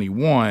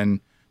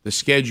 2021, the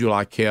schedule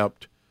I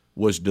kept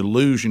was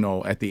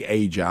delusional at the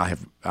age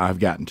I've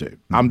gotten to.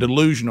 I'm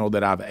delusional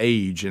that I've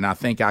aged, and I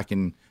think I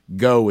can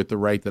go at the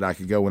rate that I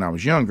could go when I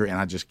was younger, and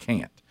I just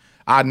can't.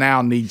 I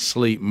now need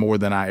sleep more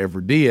than I ever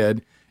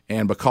did,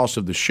 and because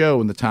of the show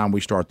and the time we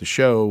start the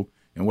show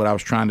and what I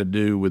was trying to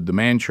do with the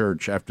Man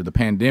Church after the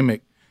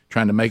pandemic,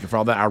 trying to make it for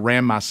all that, I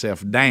ran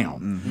myself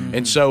down.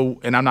 Mm-hmm.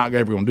 And I'm not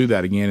ever going to do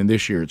that again. And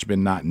this year it's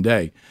been night and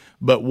day.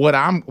 But what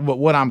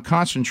I'm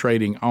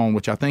concentrating on,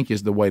 which I think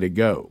is the way to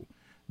go,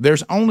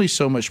 there's only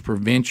so much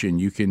prevention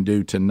you can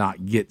do to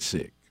not get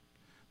sick.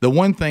 The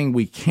one thing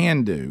we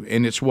can do,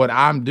 and it's what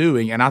I'm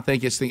doing, and I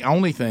think it's the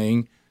only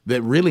thing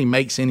that really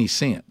makes any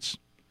sense,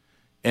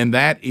 and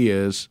that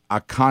is I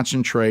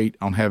concentrate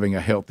on having a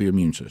healthy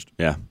immune system.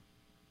 Yeah.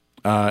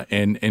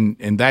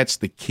 And that's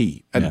the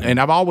key. And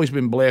I've always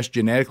been blessed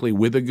genetically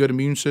with a good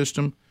immune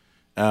system.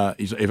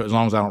 As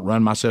long as I don't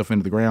run myself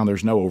into the ground,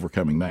 there's no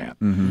overcoming that.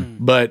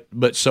 Mm-hmm.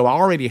 But so I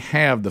already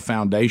have the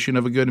foundation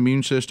of a good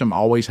immune system.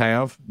 Always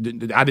have.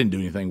 I didn't do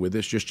anything with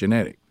this, just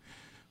genetic.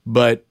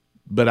 But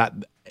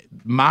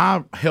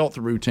my health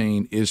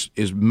routine is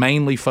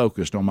mainly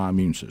focused on my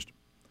immune system.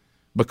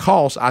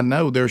 Because I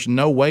know there's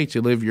no way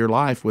to live your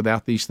life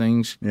without these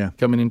things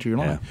coming into your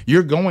life. Yeah.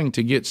 You're going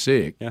to get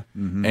sick,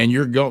 and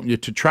you're going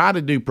to try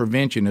to do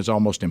prevention is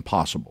almost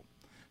impossible.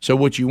 So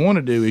what you want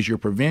to do is your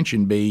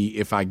prevention be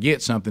if I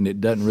get something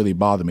that doesn't really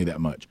bother me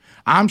that much.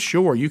 I'm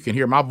sure you can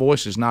hear my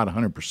voice is not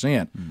 100%.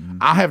 Mm-hmm.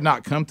 I have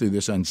not come through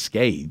this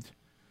unscathed.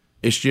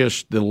 It's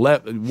just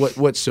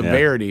what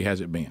severity has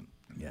it been?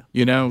 Yeah.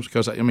 You know,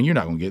 because you're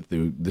not going to get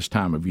through this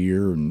time of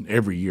year and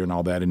every year and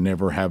all that and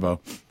never have a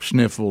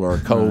sniffle or a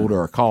cold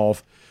or a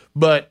cough.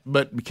 But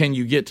can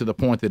you get to the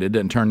point that it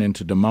doesn't turn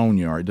into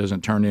pneumonia or it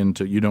doesn't turn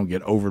into you don't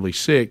get overly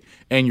sick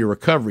and your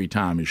recovery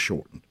time is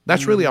shortened?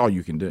 That's really all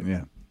you can do.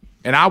 Yeah.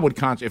 And I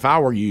would if I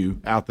were you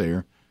out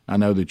there, I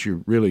know that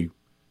you're really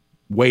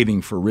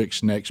waiting for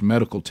Rick's next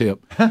medical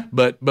tip.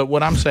 but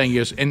what I'm saying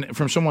is, and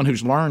from someone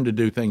who's learned to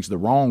do things the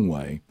wrong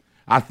way,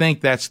 I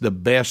think that's the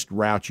best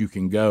route you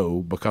can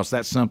go because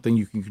that's something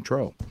you can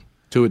control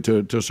to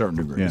a certain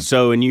degree. Yeah.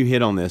 So, and you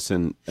hit on this,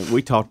 and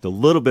we talked a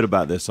little bit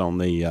about this on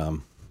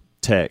the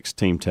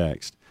team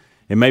text,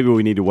 and maybe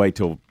we need to wait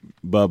till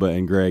Bubba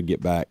and Greg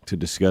get back to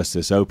discuss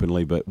this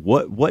openly. But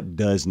what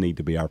does need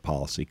to be our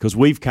policy? Because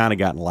we've kind of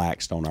gotten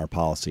laxed on our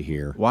policy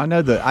here. Well, I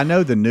know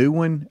the new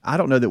one. I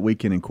don't know that we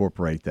can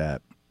incorporate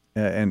that.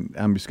 And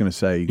I'm just going to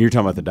say you're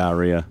talking about the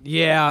diarrhea.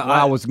 Yeah,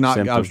 I was not.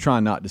 Symptom. I was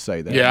trying not to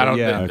say that. Yeah, I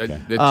don't.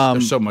 Okay.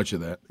 There's so much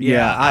of that.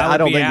 Yeah, I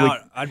don't think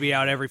I'd be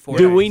out every 4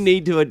 days. Do we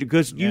need to?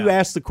 Because you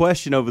asked the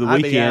question over the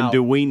weekend.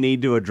 Do we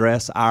need to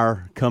address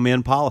our come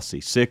in policy,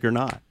 sick or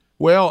not?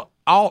 Well,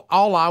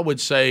 all I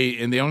would say,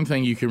 and the only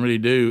thing you can really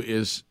do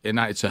is, and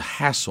it's a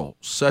hassle,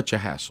 such a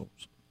hassle,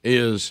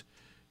 is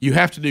you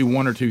have to do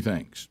one or two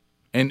things.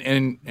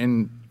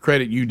 And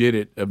credit you did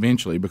it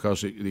eventually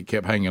because it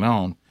kept hanging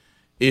on.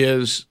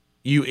 Is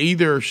you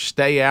either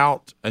stay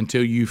out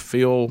until you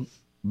feel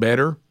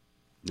better,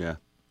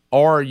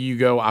 or you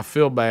go, I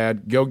feel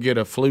bad, go get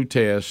a flu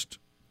test,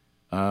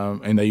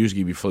 and they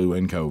usually give you flu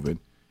and COVID.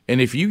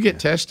 And if you get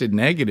tested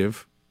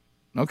negative,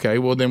 okay,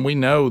 well then we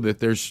know that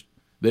there's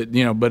that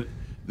but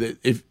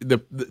if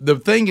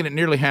the thing and it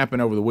nearly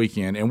happened over the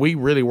weekend, and we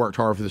really worked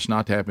hard for this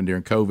not to happen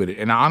during COVID.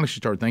 And I honestly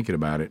started thinking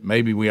about it.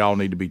 Maybe we all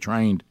need to be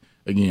trained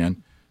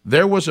again.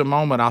 There was a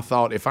moment I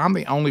thought, if I'm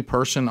the only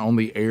person on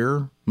the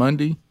air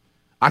Monday,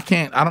 I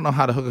don't know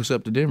how to hook us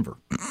up to Denver.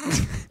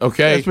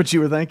 Okay. That's what you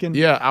were thinking?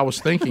 Yeah, I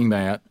was thinking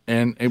that.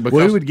 And because,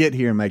 we would get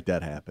here and make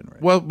that happen,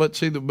 right? Well,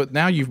 but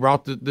now you've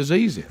brought the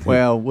disease in.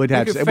 Well, we'd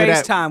have to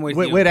FaceTime with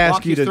you. We'd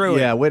ask you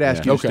to we'd ask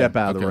you to Okay, step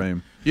out of the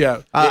room.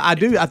 Yeah. I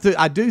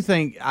do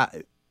think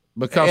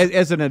because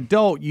as an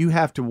adult, you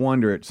have to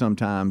wonder it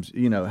sometimes,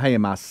 hey,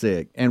 am I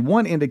sick? And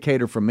one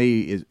indicator for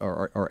me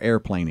are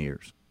airplane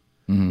ears.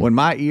 Mm-hmm. When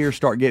my ears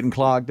start getting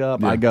clogged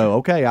up, I go,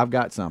 okay, I've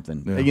got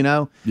something,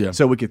 Yeah.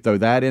 So we could throw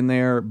that in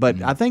there.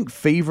 But I think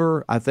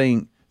fever,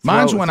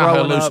 mine's when I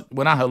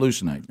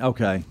hallucinate.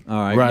 Okay,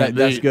 all right,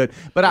 that's good.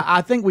 But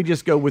I think we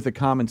just go with a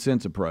common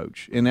sense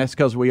approach, and that's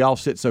because we all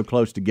sit so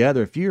close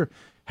together. If you're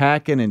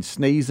hacking and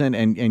sneezing,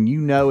 and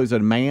as a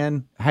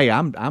man, hey,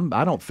 I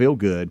don't feel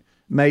good.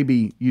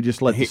 Maybe you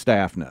just let the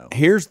staff know.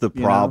 Here's the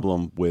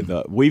problem with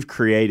we've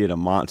created a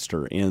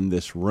monster in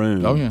this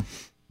room. Oh yeah,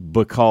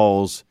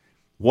 because.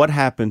 What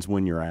happens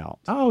when you're out?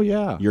 Oh,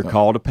 yeah. You're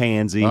called a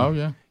pansy. Oh,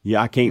 yeah.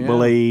 Yeah, I can't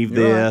believe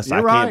this.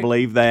 Right. I can't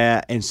believe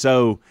that. And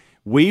so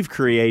we've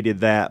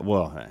created that.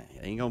 Well,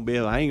 I ain't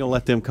gonna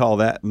let them call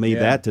that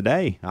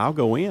today. I'll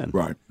go in.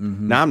 Right.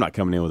 Mm-hmm. Now I'm not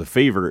coming in with a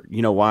fever.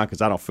 You know why?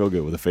 Because I don't feel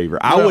good with a fever.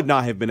 I would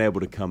not have been able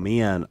to come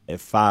in at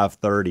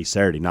 5:30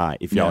 Saturday night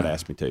if y'all had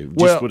asked me to.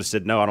 Just would have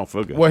said no. I don't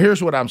feel good. Well,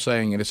 here's what I'm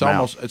saying, and it's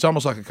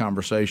almost like a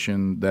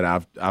conversation that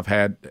I've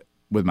had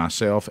with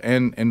myself,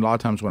 and a lot of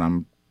times when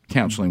I'm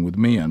counseling with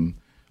men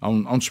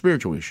on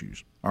spiritual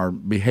issues or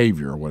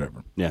behavior or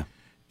whatever. Yeah.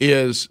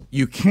 Is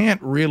you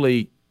can't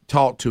really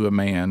talk to a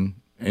man,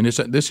 and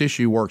this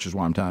issue works is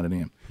why I'm tying it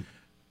in.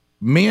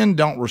 Men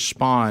don't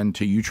respond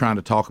to you trying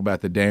to talk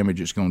about the damage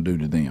it's going to do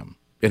to them.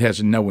 It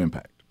has no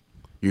impact.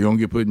 You're going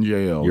to get put in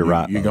jail. You're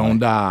right. You're going to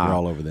die. You're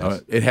all over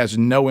this. It has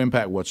no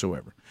impact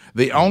whatsoever.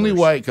 The only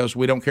way, because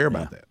we don't care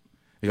about that,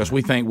 because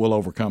we think we'll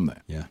overcome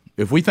that. Yeah.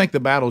 If we think the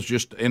battle's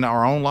just in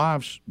our own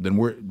lives, then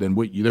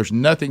there's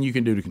nothing you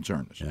can do to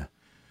concern us. Yeah.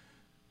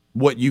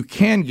 What you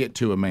can get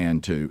to a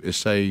man to is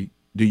say,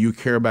 do you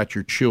care about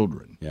your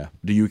children? Yeah.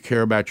 Do you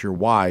care about your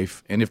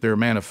wife? And if they're a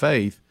man of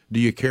faith, do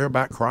you care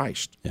about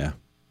Christ? Yeah.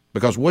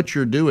 Because what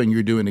you're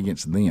doing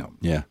against them.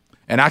 Yeah.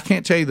 And I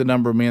can't tell you the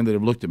number of men that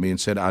have looked at me and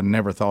said, I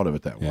never thought of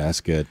it that way. Yeah, that's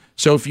good.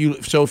 So if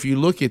you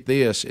look at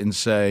this and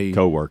say,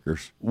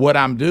 coworkers, what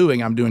I'm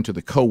doing to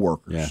the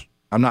coworkers. Yeah.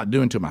 I'm not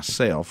doing to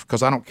myself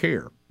because I don't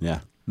care.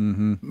 Yeah.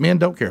 Mm-hmm. Men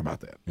don't care about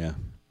that. Yeah.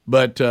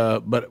 But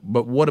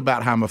what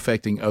about how I'm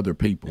affecting other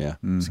people? Yeah.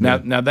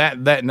 Mm-hmm.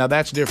 Now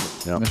that's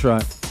different. Yep. That's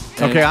right.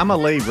 Okay, I'm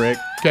gonna leave, Rick.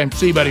 Okay,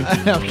 see you, buddy.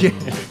 Okay.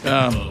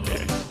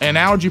 And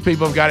allergy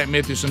people have got to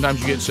admit that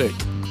sometimes you get sick.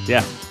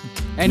 Yeah.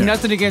 And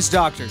nothing against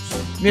doctors.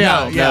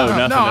 No,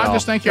 I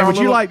just think y'all.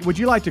 Would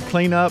you like to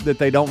clean up that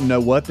they don't know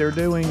what they're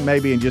doing,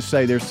 maybe, and just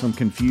say there's some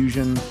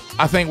confusion?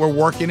 I think we're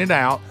working it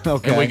out.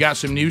 Okay. And we got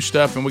some new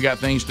stuff, and we got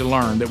things to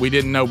learn that we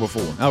didn't know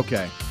before.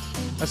 Okay.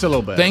 That's a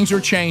little bit. Things are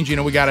changing,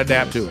 and we got to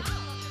adapt to it.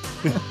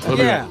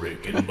 Yeah.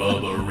 Rick and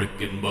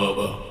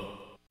Bubba.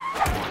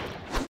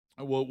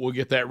 We'll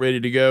get that ready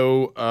to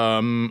go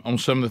on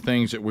some of the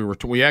things that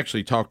we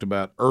actually talked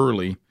about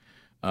early,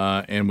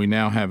 and we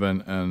now have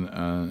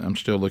I'm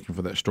still looking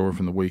for that story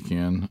from the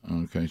weekend.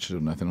 Okay, still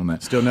nothing on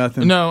that. Still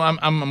nothing? No,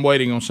 I'm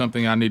waiting on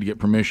something I need to get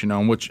permission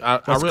on, which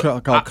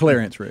called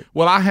clearance, Rick.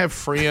 Well, I have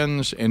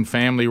friends and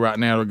family right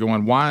now that are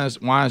going, why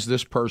is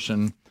this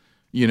person,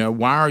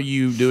 why are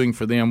you doing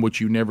for them what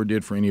you never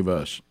did for any of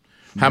us?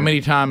 How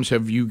many times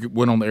have you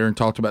went on the air and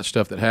talked about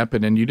stuff that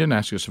happened and you didn't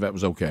ask us if that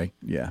was okay?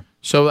 Yeah.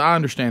 So I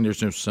understand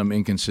there's just some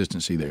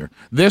inconsistency there.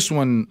 This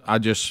one, I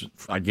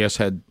guess,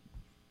 had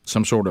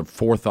some sort of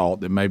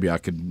forethought that maybe I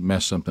could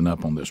mess something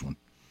up on this one.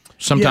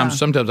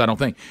 Sometimes I don't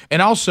think.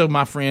 And also,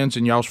 my friends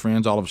and y'all's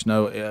friends, all of us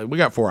know, we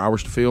got 4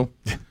 hours to fill.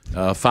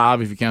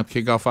 5 if you count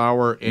the kickoff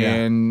hour.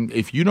 And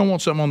if you don't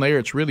want something on the air,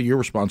 it's really your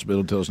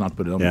responsibility to tell us not to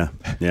put it on there.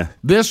 Yeah.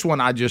 This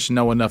one, I just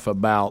know enough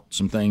about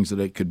some things that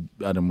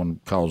I don't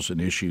want to cause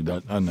an issue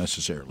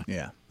unnecessarily.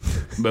 Yeah.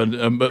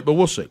 But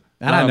we'll see.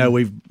 And I know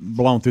we've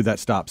blown through that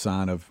stop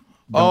sign of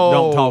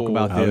don't talk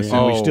about this,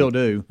 and we still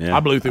do. Yeah. I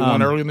blew through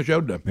one early in the show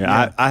today.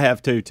 Yeah. I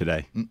have 2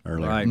 today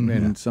earlier. Right,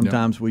 and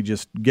sometimes we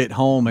just get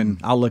home, and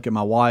I'll look at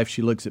my wife.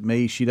 She looks at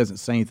me. She doesn't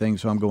say anything,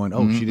 so I'm going,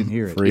 "Oh, she didn't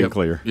hear it." Free and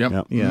clear.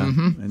 Yep. Yeah.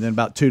 And then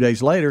about 2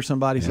 days later,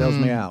 somebody sells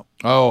me out.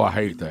 Oh, I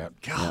hate that.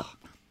 God.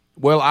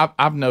 Well,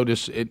 I've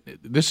noticed it.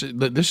 This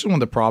is one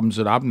of the problems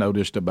that I've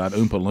noticed about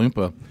Oompa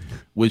Loompa.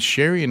 With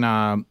Sherry and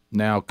I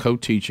now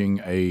co-teaching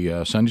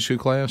a Sunday school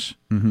class.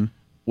 Mm-hmm.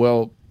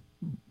 Well,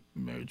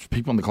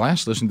 people in the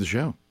class listen to the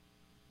show,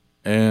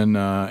 and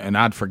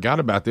I'd forgot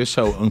about this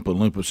whole Oompa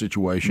Loompa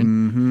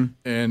situation.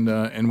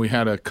 Mm-hmm. And we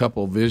had a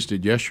couple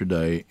visited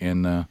yesterday,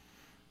 and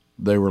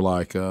they were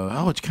like,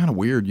 "Oh, it's kind of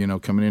weird,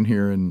 coming in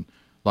here and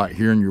like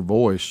hearing your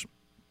voice."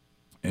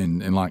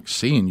 And like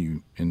seeing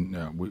you,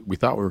 and we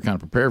thought we were kind of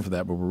prepared for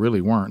that, but we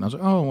really weren't. And I was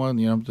like, oh, well,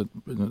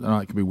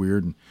 it could be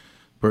weird. And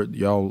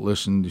y'all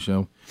listen to the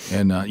show,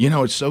 and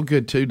it's so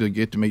good too to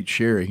get to meet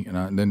Sherry.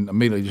 And then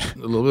immediately just a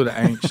little bit of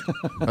angst.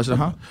 I said,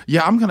 huh?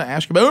 Yeah, I'm going to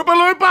ask you about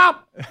Oompa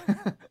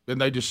Loompa.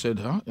 And they just said,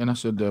 huh? And I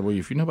said, well,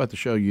 if you know about the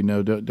show,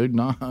 do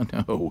not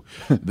know.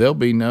 There'll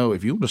be no.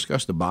 If you'll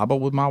discuss the Bible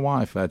with my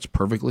wife, that's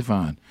perfectly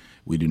fine.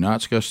 We do not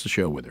discuss the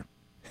show with her.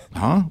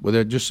 Huh? Well,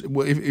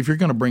 if you're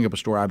going to bring up a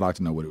story, I'd like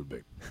to know what it would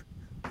be.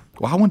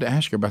 Well, I wanted to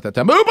ask her about that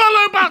time. Oompa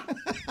Loompa!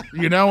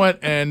 You know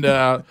what? And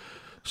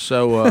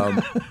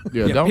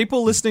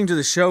people listening to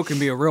the show can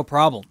be a real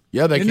problem.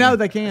 Yeah, they can. No,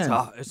 they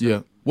can.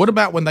 Yeah. What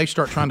about when they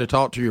start trying to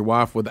talk to your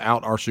wife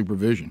without our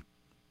supervision?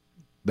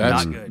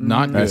 That's not good.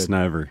 Not good. That's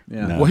never.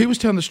 Yeah. No. Well, he was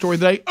telling the story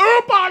today.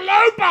 Oompa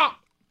Loompa!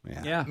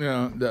 Yeah.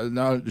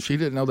 No, she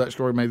didn't know that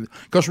story. Maybe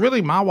because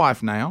really, my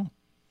wife now.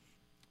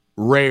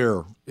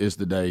 Rare is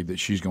the day that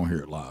she's going to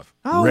hear it live.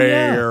 Oh,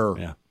 rare.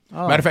 Yeah.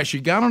 Oh. Matter of fact, she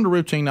got on the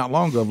routine not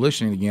long ago of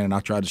listening again, and I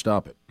tried to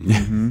stop it.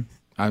 Mm-hmm.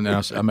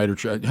 I made her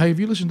try. Hey, have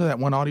you listened to that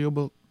one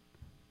audiobook?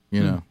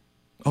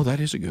 Oh, that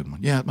is a good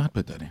one. Yeah, I might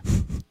put that in.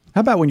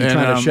 How about when you're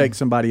trying to shake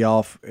somebody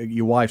off,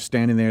 your wife's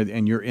standing there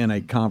and you're in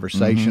a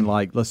conversation,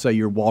 like let's say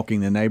you're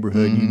walking the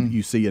neighborhood,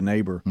 you see a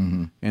neighbor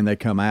and they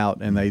come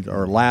out and they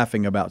are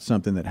laughing about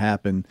something that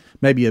happened,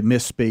 maybe a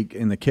misspeak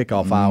in the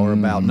kickoff hour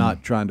about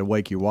not trying to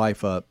wake your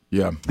wife up.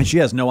 Yeah. And she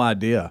has no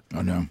idea.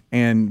 I know.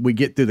 And we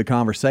get through the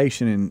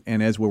conversation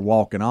and as we're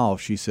walking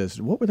off, she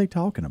says, "What were they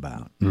talking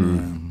about?"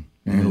 And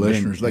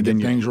listeners, they get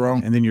things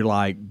wrong. And then you're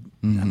like,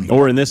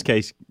 or in this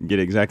case, get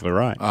it exactly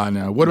right. I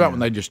know. What about when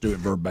they just do it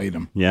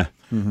verbatim? Yeah.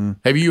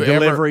 Have you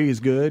delivery is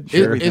good.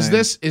 Is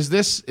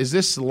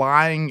this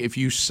lying if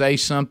you say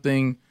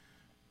something,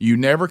 you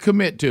never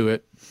commit to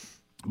it,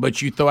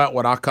 but you throw out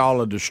what I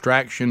call a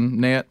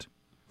distraction net?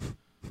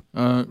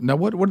 Now,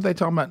 what are they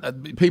talking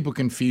about? People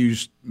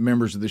confuse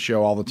members of the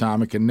show all the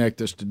time and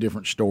connect us to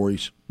different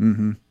stories.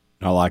 Mm-hmm.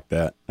 I like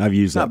that. I've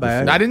used that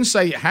before. I didn't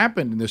say it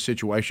happened in this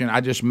situation.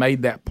 I just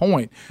made that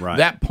point. Right.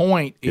 That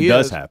point It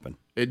does happen.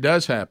 It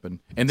does happen.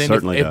 And then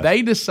Certainly if does.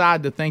 they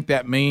decide to think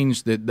that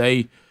means that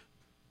they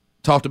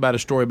talked about a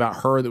story about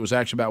her that was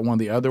actually about one of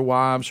the other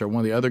wives or one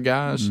of the other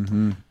guys,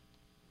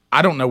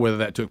 I don't know whether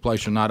that took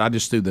place or not. I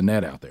just threw the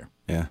net out there.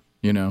 Yeah.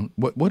 You know,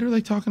 what are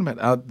they talking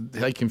about?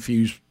 They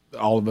confuse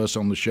all of us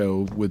on the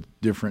show with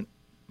different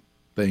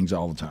things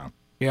all the time.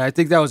 Yeah, I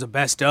think that was a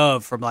best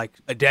of from like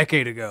a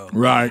decade ago.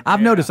 Right. I've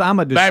noticed I'm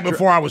a back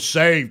before I was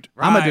saved.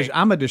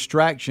 I'm a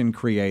distraction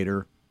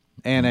creator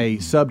and a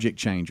subject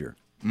changer.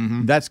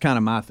 That's kind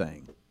of my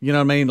thing. You know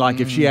what I mean?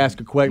 Like if she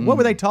asks a question, what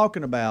were they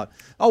talking about?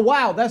 Oh,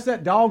 wow, that's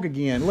that dog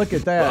again. Look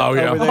at that over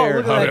there. look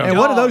at that And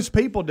what are dog. those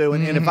people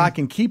doing? And if I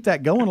can keep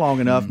that going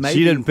long enough, maybe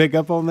She didn't pick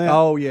up on that?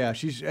 Oh yeah,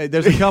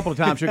 there's a couple of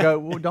times she'll go,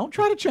 well, don't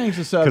try to change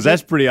the subject Because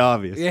that's pretty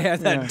obvious. Yeah,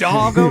 that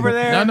dog over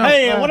there. No.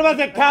 Hey, what about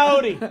that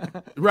coyote?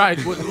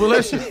 Right. Well,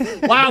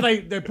 listen. Wow,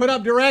 they put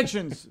up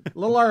directions a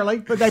little early,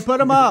 but they put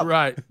them up.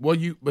 Right. Well,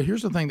 but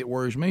here's the thing that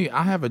worries me.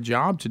 I have a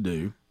job to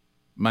do.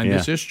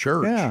 This is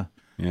church.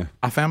 Yeah.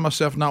 I found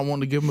myself not wanting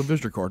to give them a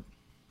visitor card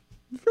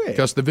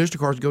because the visitor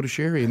cards go to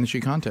Sherry and then she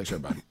contacts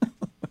everybody.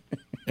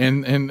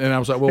 and I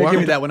was like, well, Hey,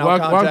 give me that one. I'll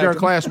welcome to contact our them.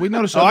 class. We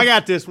noticed. Oh, I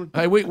got this one.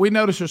 Hey, we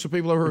noticed there's some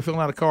people over here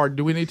filling out a card.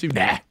 Do we need to?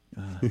 Nah.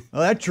 Oh,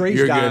 that tree's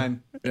You're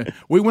dying. good. Yeah.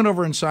 We went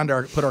over and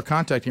put our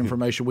contact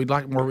information. We'd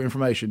like more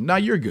information. No,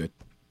 you're good.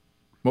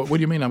 What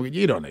do you mean?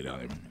 You don't need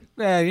anything.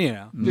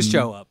 Yeah, just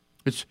show up.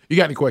 You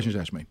got any questions?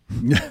 Ask me.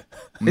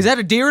 Is that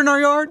a deer in our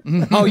yard?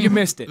 Oh, you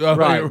missed it.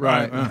 Right.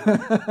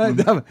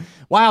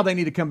 Wow, they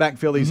need to come back and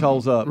fill these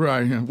holes up.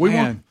 Right. Yeah. We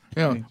want.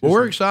 Yeah. Well,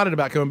 we're excited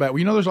about coming back.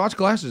 Well, there's lots of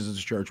classes at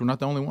this church. We're not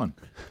the only one.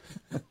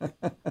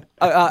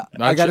 I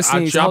got to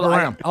sneeze. shop Hold on,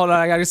 around. hold on,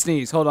 I got to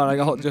sneeze. Hold on, I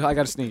got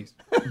to sneeze.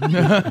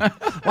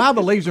 Wow,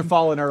 the leaves are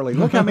falling early.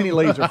 Look how many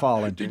leaves are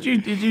falling. Did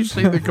you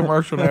see the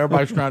commercial? Now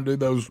everybody's trying to do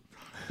those,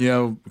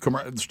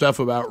 stuff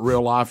about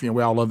real life. We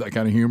all love that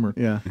kind of humor.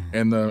 Yeah.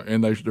 And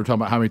they're talking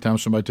about how many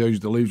times somebody tells you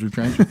the leaves are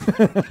changing.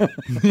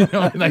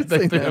 And they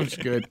think that's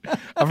good.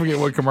 I forget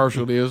what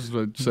commercial it is.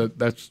 But I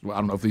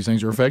don't know if these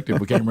things are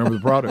effective. We can't remember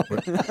the product.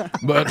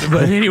 But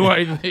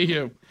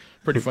anyway,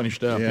 pretty funny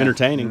stuff. Yeah.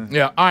 Entertaining.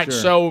 Yeah. All right.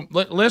 Sure. So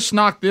let's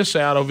knock this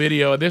out on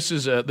video. This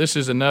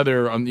is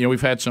another.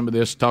 We've had some of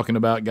this talking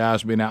about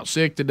guys being out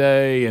sick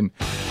today, and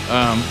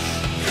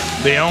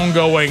the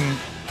ongoing.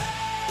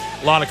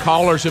 A lot of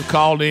callers have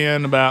called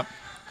in about,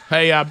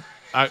 hey, I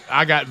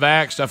got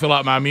vaxxed. I feel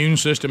like my immune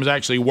system is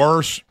actually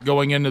worse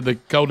going into the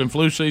cold and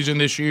flu season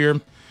this year.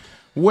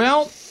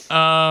 Well,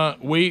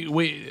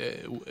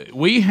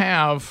 we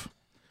have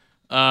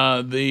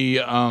the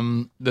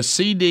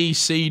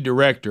CDC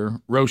director,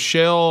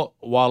 Rochelle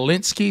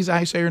Walensky. Is that how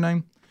you say her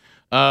name?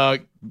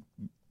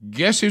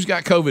 Guess who's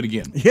got COVID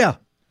again? Yeah.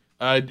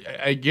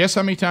 Guess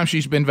how many times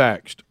she's been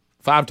vaxxed?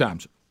 5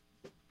 times.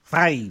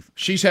 5.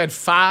 She's had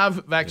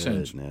 5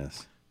 vaccines.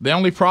 Goodness. The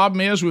only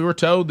problem is we were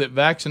told that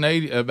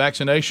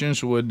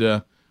vaccinations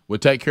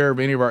would take care of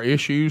any of our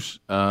issues.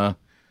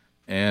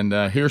 And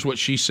here's what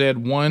she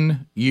said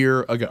 1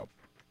 year ago.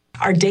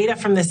 Our data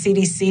from the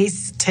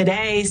CDC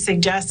today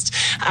suggests,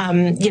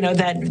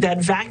 that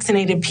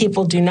vaccinated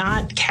people do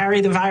not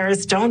carry the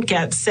virus, don't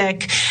get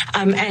sick,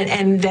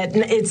 and that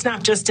it's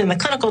not just in the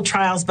clinical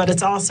trials, but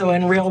it's also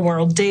in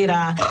real-world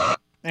data.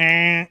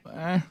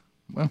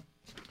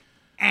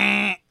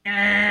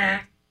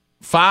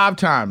 5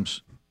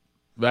 times.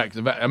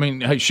 I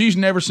mean, hey, she's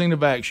never seen a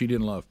vax she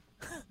didn't love,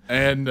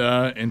 and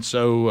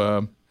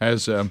so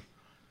has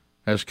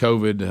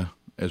COVID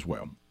as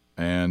well,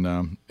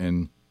 and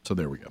so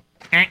there we go.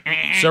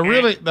 So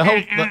really,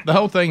 the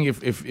whole thing,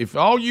 if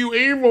all you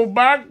evil,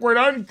 backward,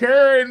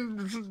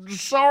 uncaring,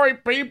 sorry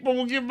people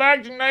will get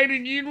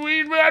vaccinated,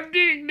 I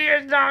dig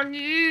this on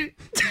you.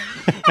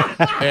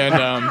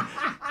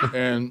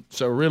 And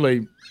so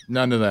really,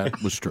 none of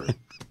that was true.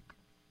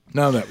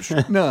 None of that was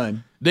true.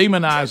 None.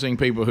 Demonizing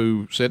people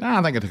who said,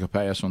 I think I took a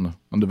pass on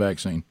the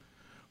vaccine.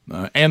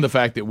 And the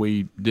fact that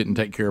we didn't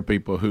take care of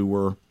people who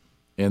were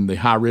in the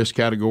high-risk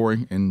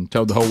category and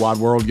told the whole wide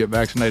world to get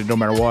vaccinated no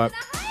matter what.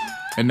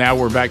 And now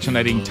we're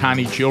vaccinating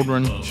tiny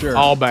children. Sure.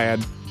 All bad.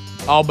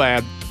 All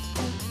bad.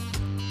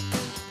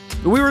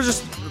 We were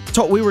just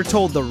we were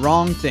told the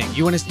wrong thing.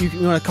 You want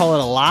to call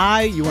it a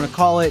lie? You want to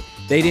call it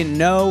they didn't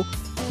know?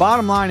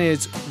 Bottom line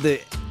is the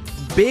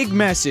big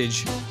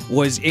message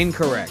was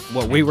incorrect.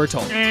 What we were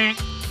told.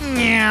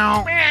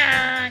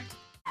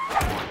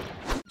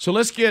 So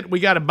we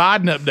got a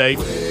Biden update.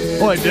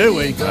 Boy, do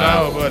we?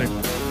 Oh, buddy.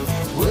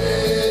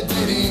 Where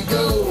did he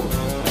go?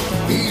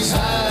 He's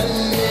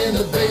hiding in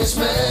the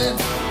basement.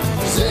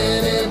 Does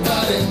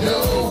anybody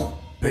know?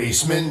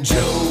 Basement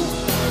Joe.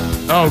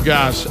 Oh,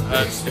 guys.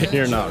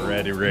 You're not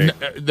ready, Rick.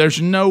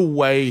 There's no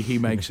way he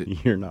makes it.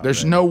 You're not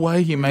There's ready. no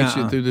way he makes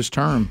it through this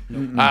term.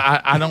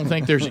 I don't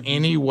think there's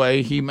any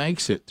way he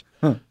makes it.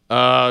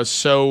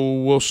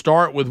 So we'll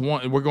start with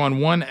one. We're going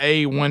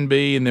 1A,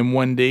 1B, and then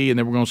 1D, and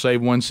then we're going to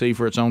save 1C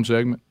for its own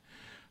segment.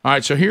 All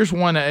right, so here's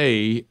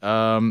 1A,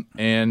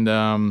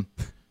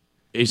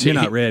 You're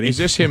not ready. Is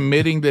this him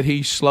admitting that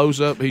he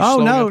slows up?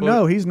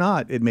 No, he's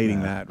not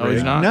admitting that. Oh,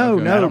 he's not? No,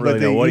 Okay. no, really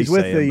but know what he's he's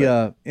with saying,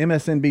 the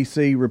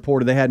MSNBC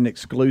reporter. They had an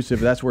exclusive.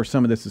 That's where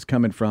some of this is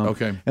coming from.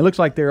 Okay. It looks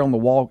like they're on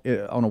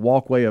a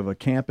walkway of a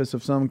campus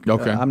of some.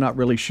 Okay. I'm not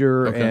really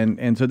sure, Okay.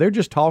 and so they're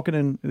just talking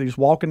and they're just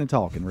walking and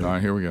talking. Really. All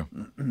right, here we go.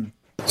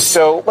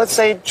 So let's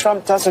say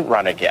Trump doesn't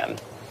run again.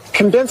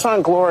 Convince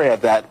Aunt Gloria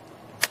that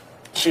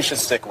she should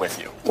stick with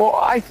you. Well,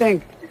 I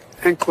think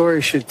Aunt Gloria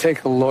should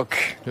take a look.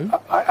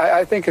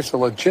 I think it's a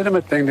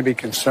legitimate thing to be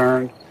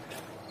concerned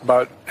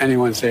about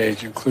anyone's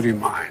age, including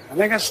mine. I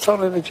think that's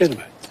totally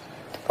legitimate.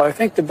 But I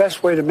think the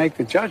best way to make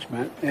the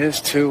judgment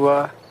is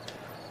to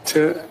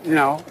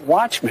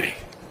watch me.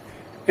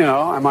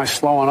 Am I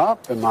slowing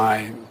up?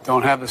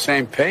 Don't have the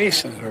same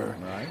pace? Or,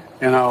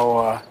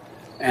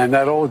 and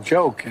that old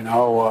joke,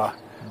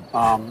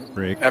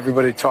 Rick.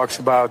 everybody talks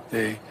about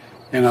the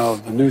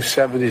new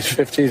 70s,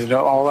 50s, and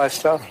all that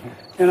stuff.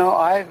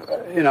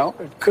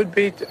 It could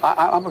be.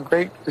 I'm a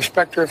great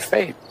respecter of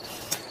fate.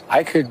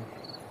 I could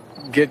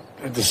get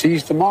a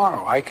disease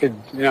tomorrow. I could,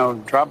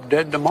 drop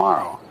dead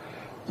tomorrow.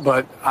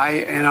 But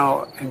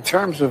in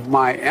terms of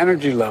my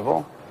energy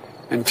level,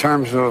 in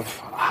terms of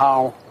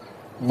how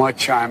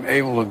much I'm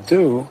able to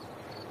do,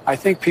 I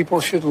think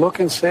people should look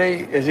and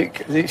say, does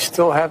he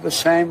still have the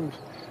same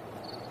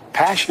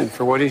passion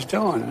for what he's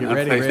doing? And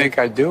if they think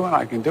I do and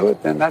I can do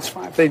it, then that's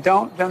fine. If they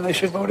don't, then they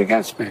should vote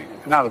against me.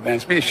 Not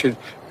against me, they should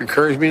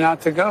encourage me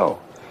not to go.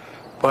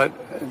 But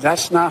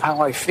that's not how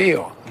I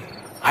feel.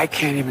 I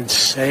can't even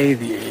say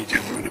the age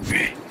I'm going to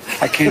be.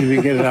 I can't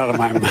even get it out of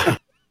my mouth.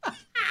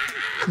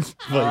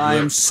 I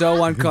am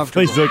so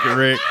uncomfortable. Please look at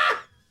Rick.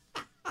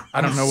 I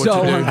don't know what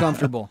So to do.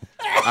 uncomfortable.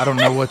 I don't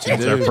know what to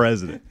That's do. our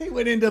president. He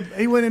went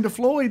into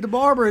Floyd, the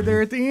barber,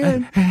 there at the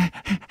end.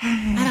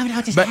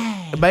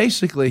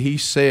 Basically, he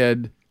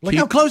said, Look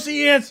how close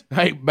he is.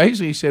 Hey,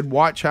 basically, he said,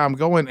 "Watch how I'm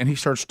going," and he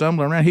starts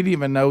stumbling around. He didn't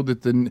even know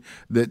that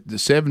the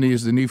 70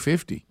 is the new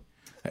 50.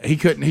 He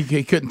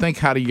couldn't think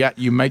how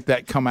you make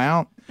that come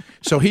out.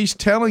 So he's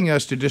telling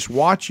us to just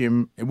watch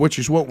him, which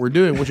is what we're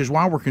doing, which is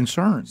why we're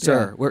concerned,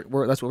 Sir.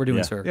 We're that's what we're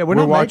doing, sir. Yeah, we're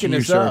not watching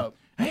making you, this up.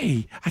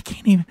 Hey, I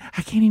can't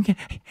even get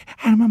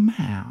out of my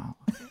mouth.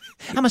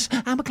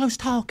 I'm a close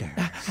talker.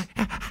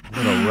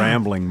 What a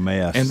rambling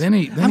mess. And then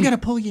I'm gonna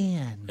pull you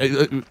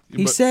in.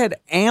 He said,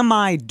 "Am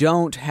I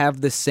don't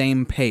have the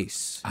same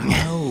pace?"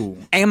 No.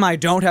 Am I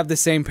don't have the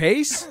same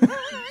pace?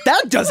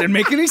 That doesn't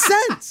make any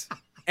sense.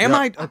 Am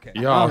I okay?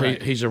 Yeah, all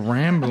right. he's a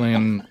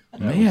rambling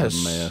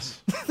mess.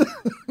 mess.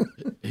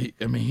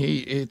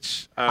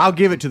 It's. I'll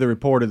give it to the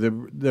reporter. The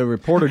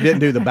reporter didn't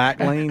do the back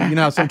lean. You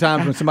know,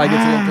 sometimes when somebody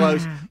gets a little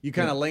close, you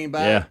kind of lean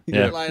back. Yeah, You do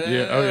yeah. it like that.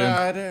 Yeah, oh,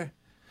 yeah. Right there.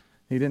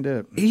 He didn't do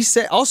it. He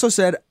also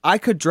said, "I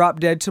could drop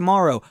dead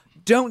tomorrow."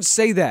 Don't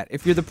say that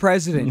if you're the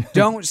president.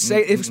 Don't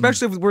say,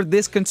 especially if we're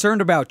this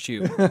concerned about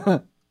you.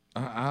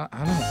 I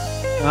don't.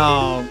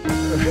 Oh,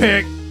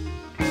 Rick.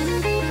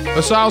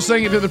 Let's all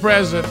sing it to the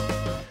president.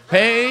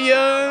 Hey, you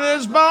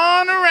was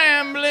born a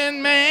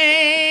rambling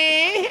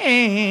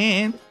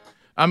man.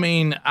 I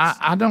mean,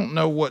 I don't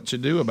know what to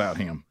do about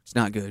him. It's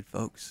not good,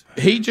 folks.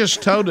 He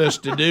just told us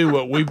to do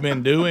what we've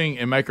been doing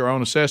and make our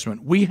own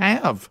assessment. We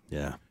have.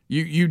 Yeah.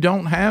 You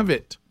don't have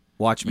it.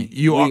 Watch me.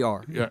 We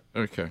are. Yeah,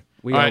 okay.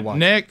 We All are right, watching.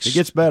 next. It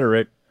gets better,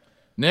 Rick.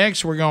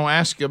 Next, we're going to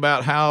ask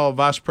about how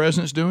Vice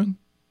President's doing.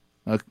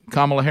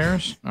 Kamala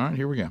Harris. All right,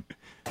 here we go.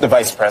 The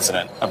Vice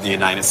President of the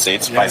United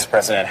States, Vice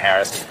President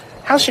Harris.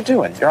 How's she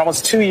doing? You're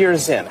almost 2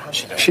 years in. How's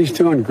she doing? She's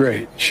doing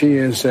great. She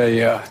is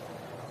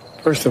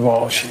first of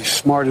all, she's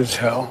smart as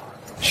hell.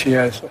 She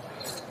has a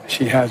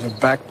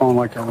backbone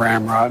like a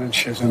ramrod, and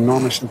she has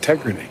enormous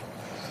integrity.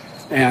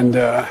 And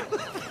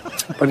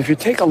but if you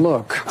take a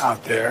look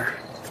out there,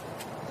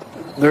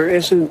 there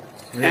isn't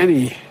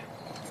any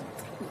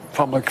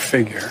public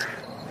figure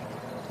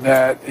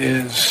that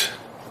is,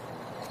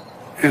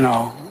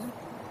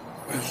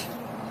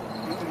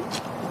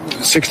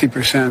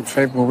 60%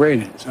 favorable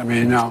ratings. I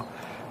mean,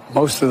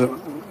 most of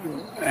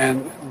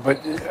but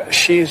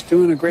she is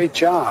doing a great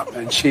job,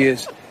 and she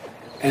is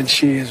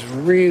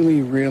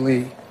really,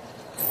 really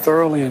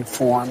thoroughly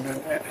informed,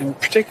 and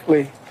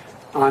particularly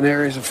on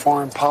areas of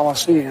foreign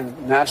policy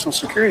and national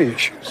security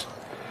issues.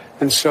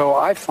 And so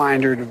I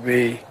find her to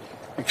be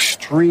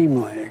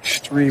extremely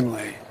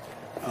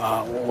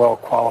well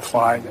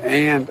qualified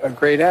and a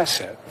great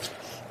asset.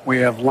 We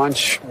have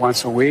lunch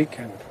once a week,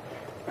 and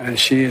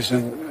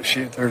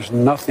there's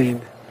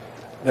nothing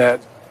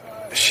that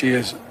she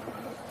is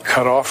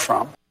cut off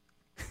from.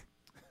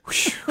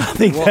 I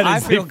think that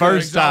is the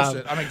first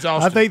time. I'm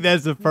exhausted. I think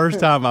that's the first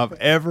time I've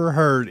ever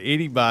heard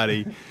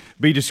anybody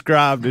be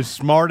described as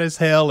smart as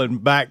hell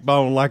and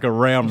backbone like a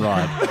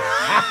ramrod.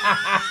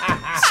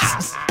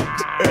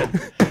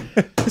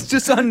 It's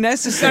just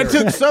unnecessary. That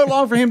took so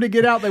long for him to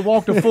get out. They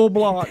walked a full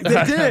block.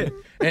 They did.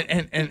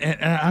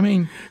 And I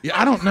mean,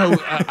 I don't know.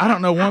 I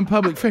don't know one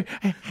public figure.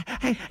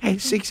 Hey,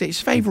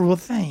 6 favorable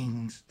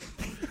things.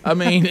 I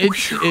mean,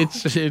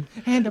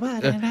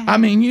 I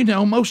mean, you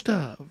know, most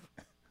of.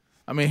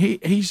 I mean,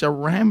 he's a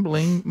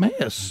rambling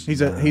mess.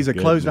 He's a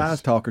closed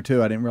eyes talker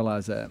too. I didn't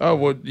realize that. Oh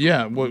well,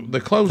 yeah. Well,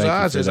 the closed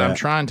eyes is I'm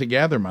trying to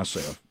gather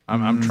myself.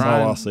 I'm trying. That's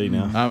all I see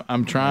now.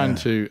 I'm trying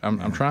to.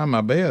 I'm trying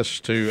my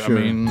best to. Sure.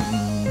 I mean.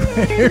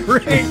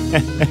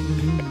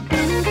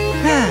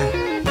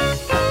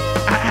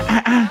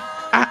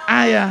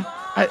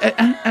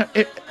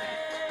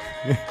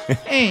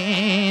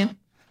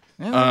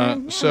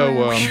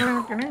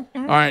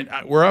 All right,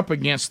 we're up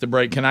against the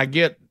break. Can I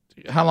get?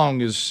 How long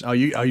is? Are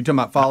you talking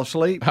about fall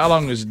asleep? How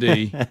long is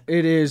D?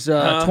 It is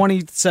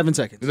 27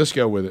 seconds. Let's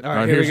go with it. All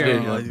right, here's D.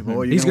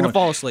 He's going to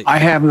fall asleep. I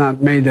have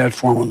not made that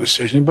formal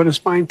decision, but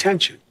it's my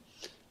intention.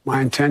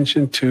 My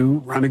intention to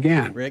run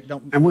again. Rick,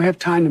 don't. And we have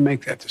time to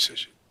make that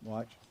decision.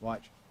 Watch.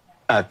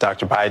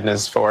 Dr. Biden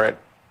is for it.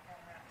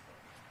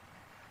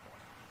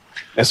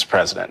 Mr.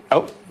 President.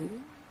 Oh.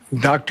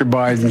 Dr.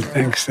 Biden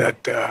thinks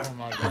that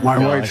my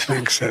wife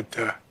thinks that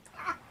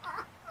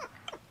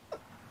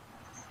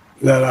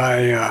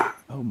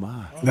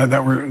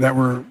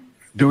we're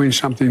doing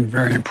something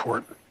very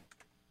important.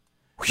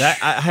 That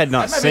I had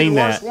not seen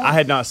that. I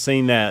had not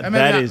seen that.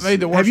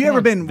 Have you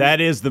ever been?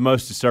 That is the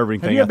most disturbing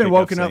thing. Have you ever been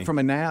woken up from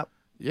a nap?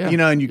 Yeah. You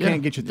know, and you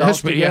can't get your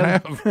thoughts together.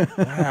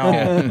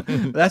 Wow.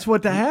 That's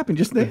what happened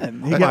just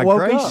then. He got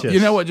woke up. You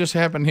know what just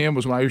happened to him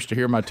was when I used to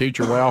hear my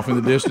teacher way off in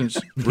the distance.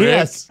 Rick,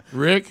 Yes.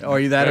 Rick. Or or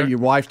your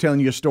wife telling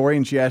you a story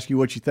and she asks you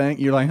what you think.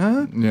 You're like,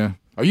 huh? Yeah.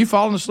 Are you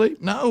falling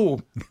asleep? No.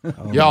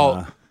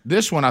 Y'all,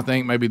 this one I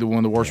think may be one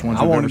of the worst ones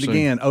I I've want ever it seen.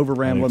 again. Over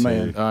rambling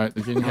man. All right.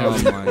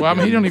 Well, I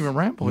mean, he don't even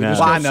ramble. He No.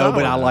 just Well, I goes know, but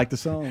solid. I like the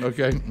song.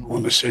 Okay.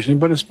 One decision,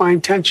 but it's my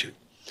intention.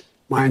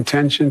 My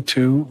intention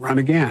to run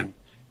again.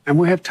 And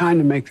we have time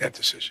to make that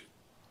decision.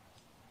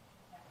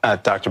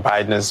 Dr.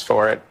 Biden is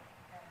for it.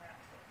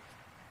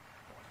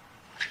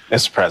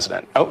 Mr.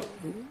 President. Oh.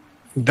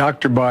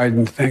 Dr.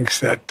 Biden thinks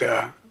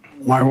that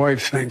my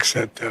wife thinks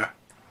that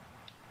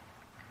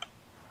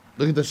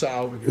Look at this eye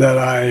over here.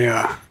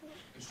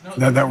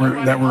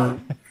 that we're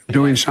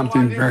doing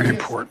something very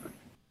important.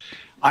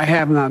 I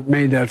have not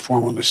made that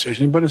formal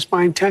decision, but it's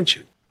my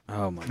intention.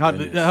 Oh my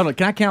Hold on.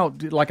 Can I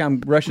count like I'm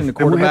rushing the And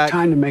we quarterback? have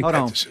time to make Hold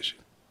that on. decision.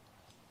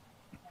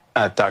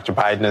 Dr.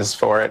 Biden is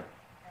for it.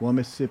 1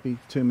 Mississippi,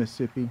 2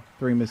 Mississippi,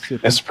 3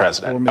 Mississippi, Mr.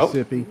 President. 4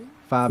 Mississippi,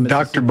 5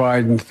 Mississippi. Dr.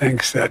 Biden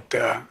thinks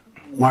that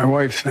my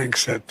wife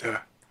thinks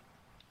that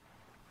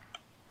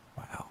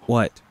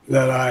What?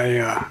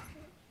 that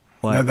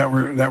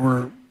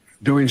we're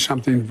doing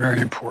something very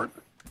important.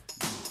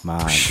 My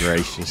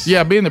gracious.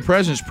 Yeah, being the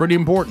president's pretty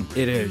important.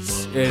 It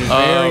is. It is a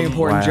very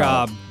important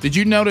job. Did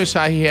you notice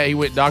how he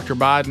went Dr.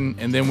 Biden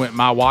and then went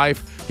my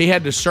wife? He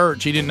had to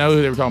search. He didn't know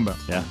who they were talking about.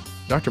 Yeah.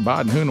 Dr.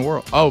 Biden, who in the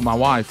world? Oh, my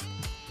wife.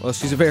 Well,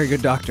 she's a very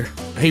good doctor.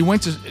 He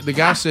went to the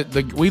guy said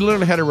we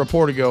literally had a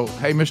reporter go,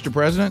 "Hey, Mr.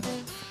 President,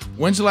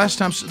 when's the last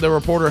time the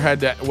reporter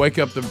had to wake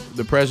up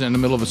the president in the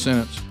middle of a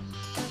sentence?"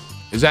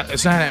 It's not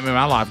happening in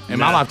my life. In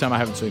my lifetime, I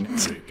haven't seen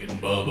it. Rick and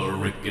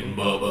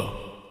Bubba.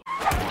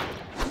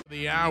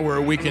 The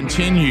hour we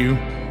continue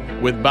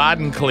with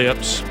Biden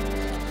clips,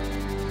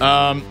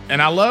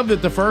 and I love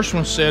that the first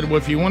one said, "Well,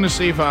 if you want to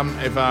see if I'm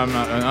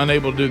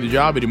unable to do the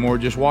job anymore,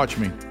 just watch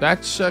me."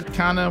 That's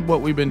kind of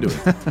what we've been doing.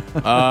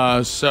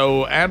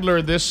 So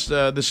Adler, this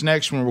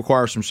next one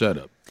requires some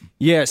setup.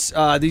 Yes,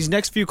 these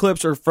next few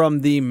clips are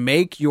from the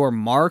Make Your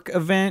Mark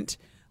event,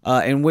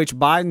 in which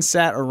Biden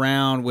sat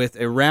around with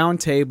a round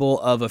table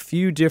of a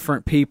few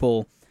different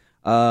people,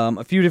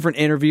 a few different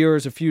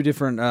interviewers, a few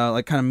different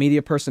like kind of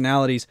media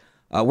personalities.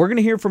 We're going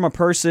to hear from a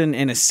person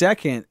in a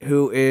second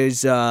who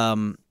is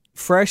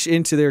fresh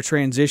into their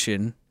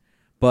transition,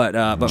 but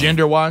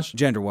gender-wise,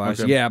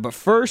 okay. Yeah. But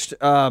first,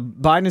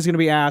 Biden is going to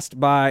be asked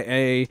by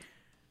a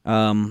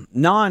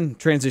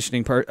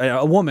non-transitioning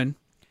a woman.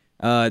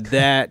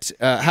 That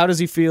how does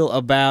he feel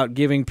about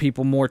giving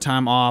people more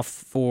time off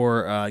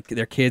for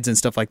their kids and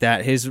stuff like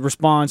that? His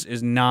response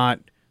is not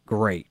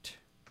great.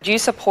 Do you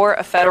support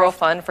a federal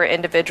fund for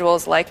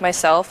individuals like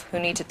myself who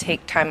need to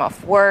take time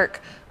off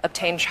work,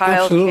 obtain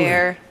child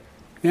care?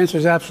 The answer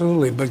is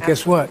absolutely. But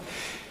guess what?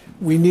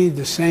 We need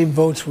the same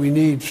votes we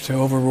need to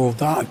overrule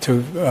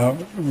to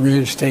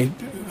reinstate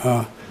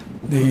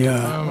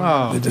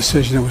the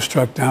decision that was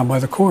struck down by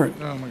the court.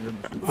 Oh my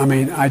goodness! I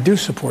mean, I do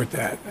support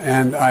that,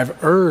 and I've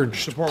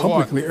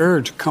publicly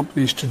urged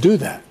companies to do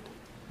that.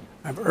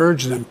 I've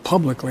urged them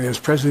publicly as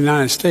President of the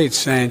United States,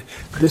 saying,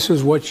 this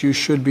is what you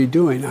should be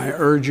doing. I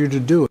urge you to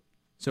do it.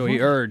 So he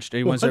urged.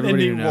 He wants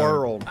everybody to know.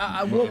 World.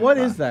 What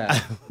is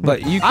that?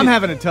 But I'm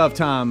having a tough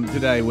time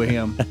today with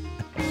him.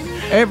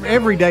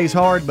 Every day's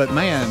hard, but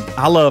man,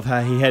 I love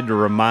how he had to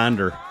remind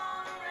her.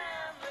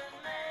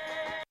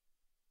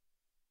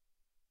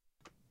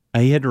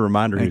 He had to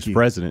remind her he was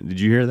president. Did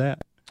you hear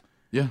that?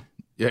 Yeah.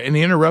 Yeah, and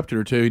he interrupted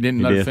her, too. He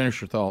didn't let her did. finish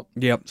her thought.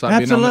 Yep. It's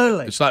like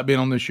Absolutely. It's like being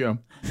on this show.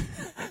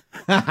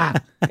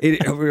 A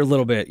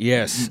little bit,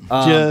 yes.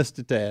 Just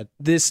a tad.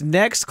 This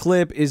next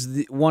clip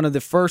is one of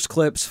the first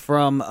clips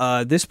from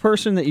this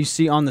person that you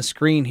see on the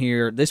screen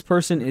here. This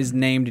person is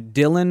named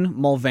Dylan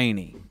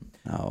Mulvaney.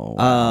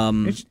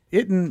 Oh,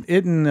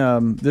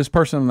 isn't this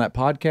person on that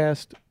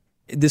podcast?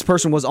 This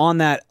person was on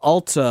that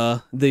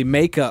Ulta, the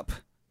makeup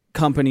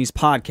company's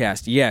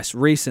podcast, yes,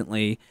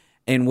 recently,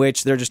 in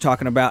which they're just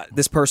talking about,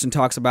 this person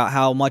talks about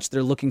how much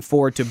they're looking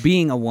forward to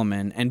being a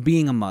woman and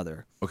being a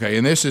mother. Okay,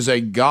 and this is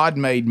a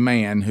God-made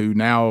man who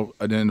now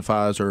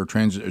identifies or is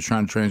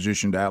trying to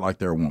transition to act like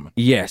they're a woman.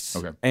 Yes.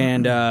 Okay.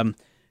 And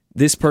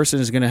this person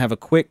is going to have a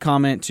quick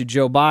comment to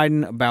Joe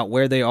Biden about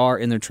where they are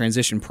in their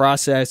transition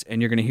process,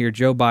 and you're going to hear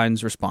Joe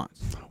Biden's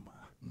response.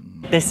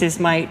 This is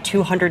my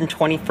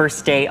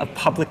 221st day of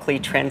publicly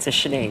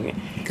transitioning.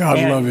 God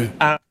love you.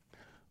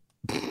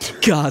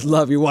 God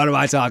love you. What am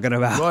I talking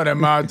about? What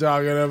am I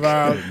talking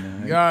about?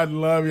 God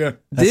love you.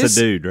 That's a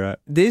dude, right?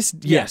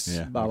 Yes.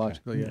 Yeah.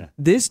 Biologically, yeah.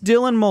 This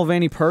Dylan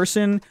Mulvaney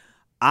person,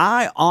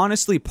 I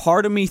honestly,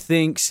 part of me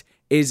thinks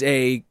is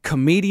a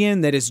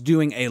comedian that is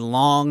doing a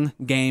long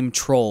game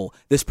troll.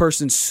 This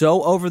person's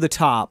so over the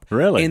top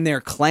in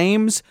their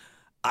claims.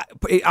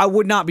 I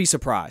would not be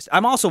surprised. I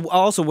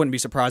also wouldn't be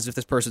surprised if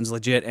this person's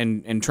legit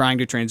and trying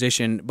to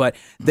transition, but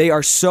they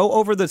are so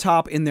over the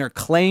top in their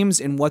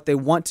claims and what they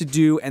want to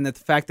do, and the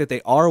fact that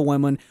they are a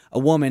woman,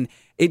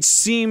 it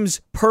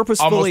seems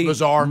purposefully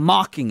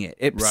mocking it.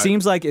 It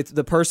seems like it's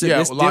the person,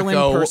 this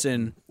Dylan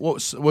person.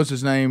 What's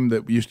his name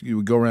that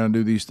would go around and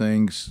do these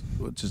things?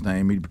 What's his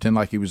name? He'd pretend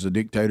like he was a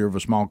dictator of a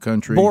small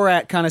country.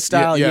 Borat kind of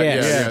style,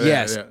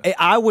 yes. Yeah.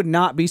 I would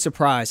not be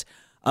surprised.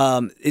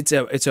 It's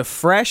a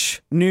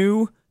fresh,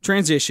 new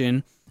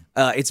transition.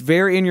 It's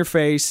very in your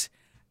face,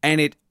 and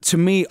it to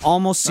me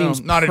almost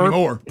seems not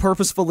anymore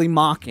purposefully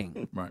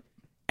mocking. Right.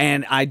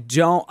 And I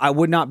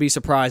would not be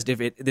surprised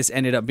if this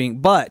ended up being.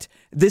 But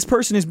this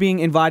person is being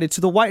invited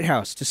to the White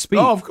House to speak.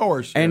 Oh, of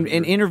course, and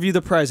interview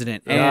the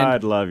president. And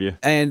God love you.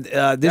 And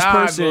this God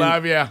person,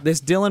 love you. This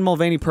Dylan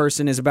Mulvaney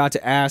person, is about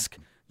to ask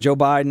Joe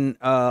Biden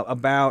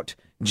about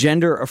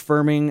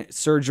gender-affirming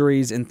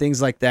surgeries and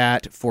things like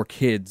that for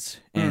kids.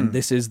 And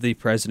this is the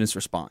president's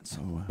response.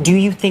 Do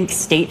you think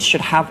states should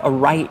have a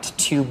right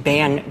to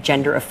ban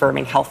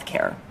gender-affirming health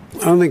care?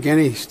 I don't think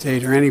any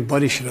state or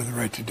anybody should have the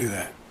right to do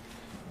that.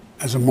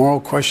 As a moral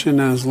question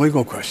and as a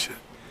legal question.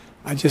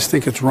 I just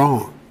think it's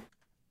wrong.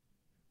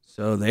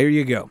 So there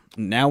you go.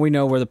 Now we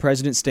know where the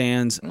president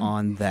stands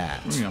on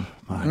that.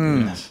 My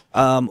goodness.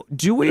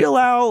 Do we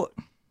allow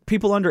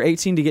people under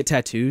 18 to get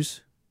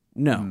tattoos?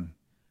 No.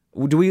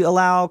 Do we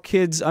allow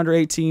kids under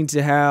 18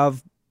 to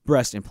have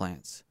breast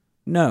implants?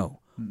 No.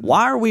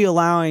 Why are we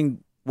allowing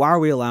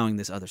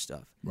this other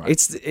stuff? Right.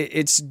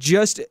 It's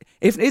just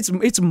if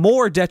it's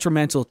more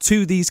detrimental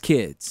to these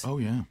kids. Oh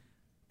yeah.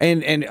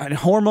 And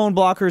hormone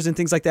blockers and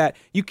things like that.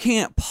 You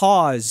can't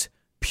pause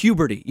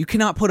puberty. You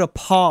cannot put a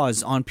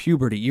pause on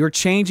puberty. You're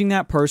changing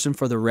that person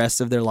for the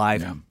rest of their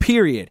life. Yeah.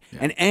 Period. Yeah.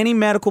 And any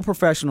medical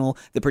professional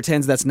that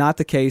pretends that's not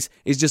the case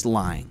is just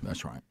lying.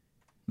 That's right.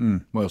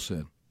 Well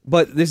said.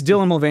 But this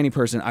Dylan Mulvaney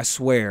person, I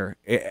swear,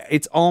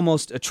 it's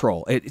almost a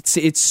troll.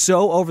 It's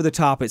so over the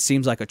top, it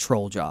seems like a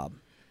troll job.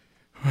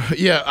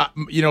 Yeah,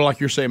 like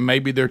you're saying,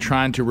 maybe they're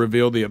trying to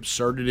reveal the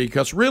absurdity,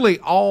 because really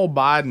all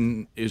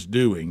Biden is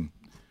doing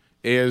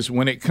is,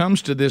 when it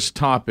comes to this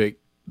topic,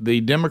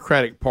 the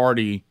Democratic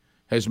Party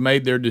has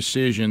made their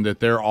decision that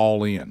they're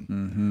all in.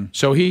 Mm-hmm.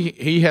 So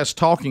he has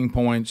talking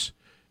points,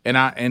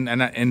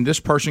 and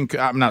this person,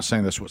 I'm not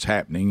saying that's what's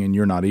happening, and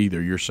you're not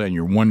either. You're saying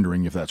you're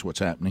wondering if that's what's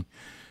happening.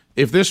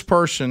 If this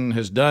person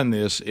has done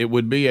this, it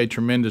would be a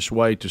tremendous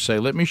way to say,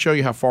 let me show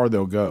you how far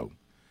they'll go.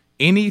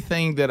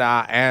 Anything that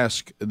I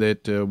ask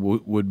that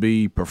would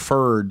be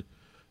preferred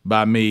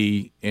by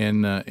me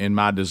in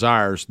my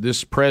desires,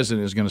 this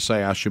president is going to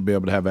say I should be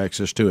able to have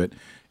access to it.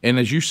 And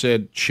as you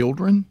said,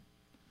 children,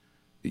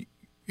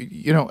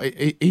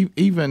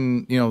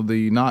 even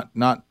the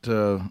not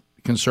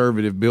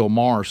conservative Bill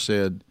Maher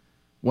said,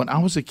 when I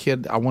was a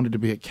kid, I wanted to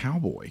be a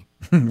cowboy.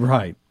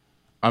 Right.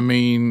 I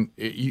mean,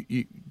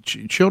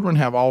 children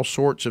have all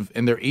sorts of,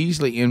 and they're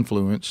easily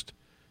influenced,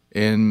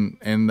 and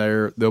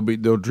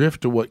they'll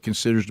drift to what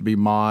considers to be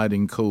mod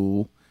and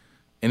cool,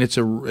 and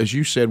as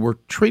you said, we're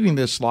treating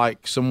this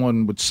like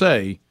someone would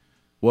say,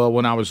 well,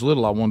 when I was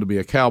little, I wanted to be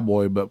a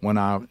cowboy, but when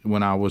I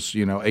was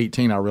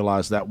 18, I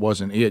realized that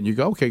wasn't it. And you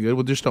go, okay, good,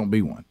 well, just don't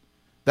be one.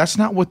 That's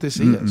not what this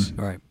is.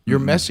 Right. You're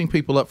messing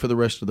people up for the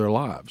rest of their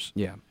lives.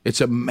 Yeah. It's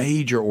a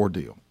major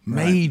ordeal.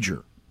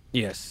 Major.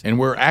 Yes. And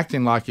we're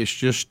acting like it's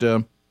just,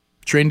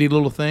 trendy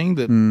little thing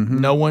that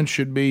no one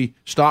should be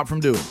stopped from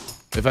doing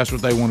if that's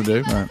what they want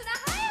to do. Right.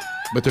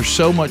 But there's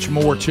so much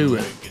more to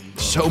it.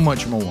 So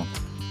much more.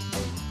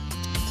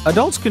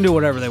 Adults can do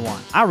whatever they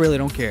want. I really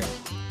don't care.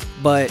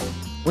 But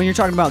when you're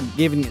talking about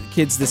giving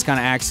kids this kind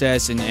of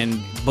access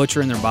and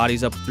butchering their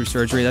bodies up through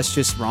surgery, that's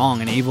just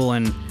wrong and evil,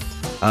 and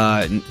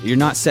you're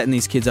not setting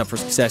these kids up for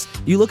success.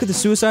 You look at the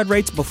suicide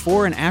rates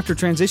before and after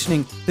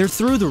transitioning, they're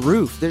through the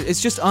roof.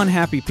 It's just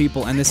unhappy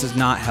people, and this is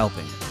not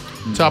helping.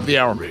 Top of the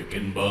hour. Rick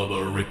and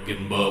Bubba, Rick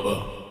and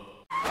Bubba.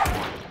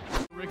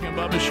 Rick and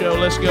Bubba show.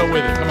 Let's go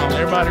with it. Come on,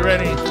 everybody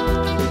ready?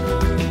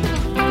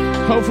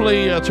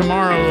 Hopefully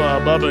tomorrow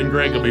Bubba and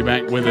Greg will be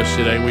back with us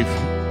today. We've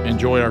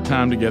enjoyed our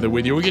time together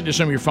with you. We'll get to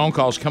some of your phone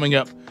calls coming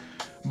up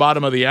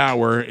bottom of the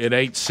hour at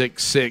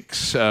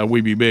 866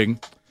 We Be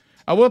Big.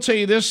 I will tell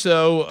you this,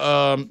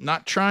 though,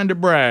 not trying to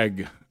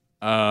brag,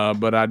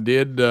 but I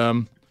did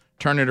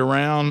turn it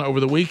around over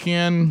the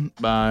weekend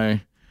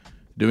by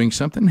doing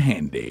something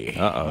handy.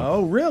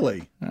 Oh,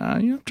 really?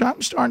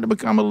 I'm starting to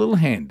become a little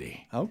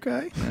handy.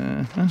 Okay.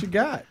 What you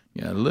got?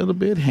 Yeah, a little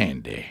bit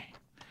handy.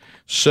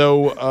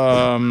 So,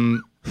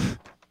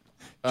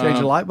 change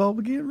the light bulb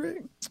again,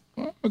 Rick?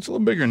 Well, it's a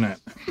little bigger than that.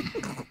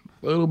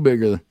 A little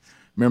bigger.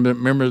 Remember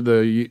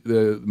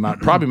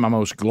probably my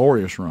most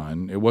glorious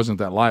run. It wasn't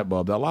that light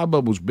bulb. That light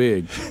bulb was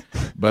big,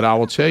 but I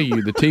will tell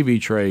you, the TV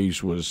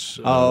trays was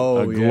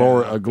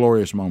a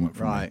glorious moment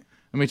for me. Let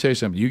me tell you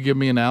something. You give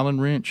me an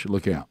Allen wrench,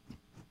 look out.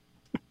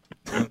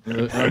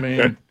 I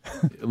mean,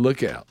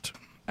 look out,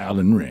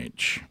 Allen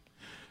wrench.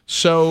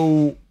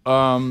 So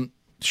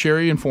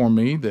Sherry informed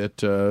me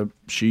that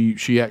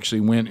she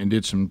actually went and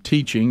did some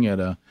teaching at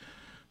a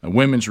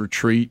women's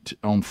retreat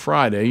on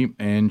Friday,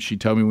 and she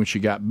told me when she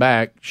got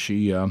back,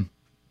 she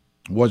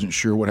wasn't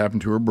sure what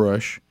happened to her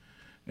brush,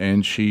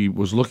 and she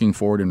was looking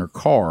for it in her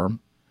car,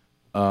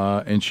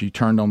 and she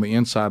turned on the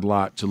inside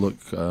light to look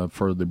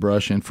for the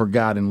brush and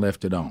forgot and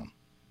left it on,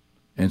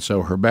 and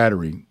so her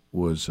battery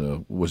was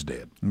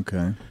dead.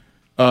 Okay.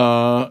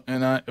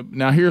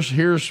 Now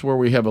here's where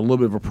we have a little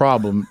bit of a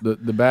problem.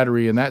 The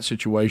battery in that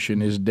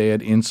situation is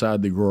dead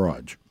inside the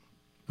garage.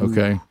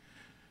 Okay.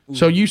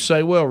 So you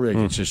say, well, Rick,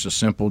 it's just a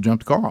simple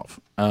jump the car off.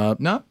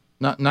 No,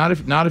 not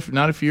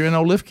if you're in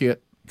no lift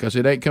kit, because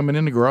it ain't coming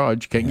in the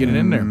garage. You can't get it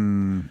in there.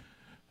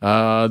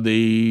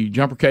 The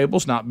jumper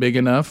cable's not big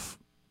enough,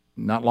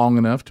 not long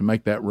enough to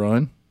make that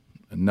run,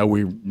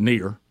 nowhere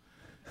near.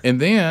 And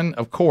then,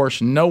 of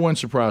course, no one's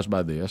surprised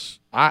by this.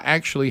 I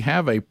actually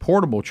have a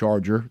portable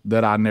charger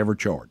that I never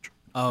charge.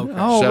 Okay.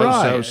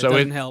 Right. So it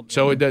doesn't help.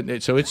 So it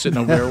doesn't. So it's sitting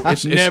over there.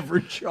 It's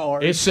never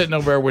charged. It's sitting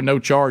over there with no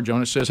charge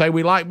on it. It says, "Hey,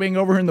 we like being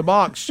over here in the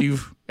box.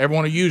 You've ever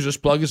want to use us?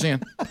 Plug us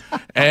in."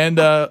 And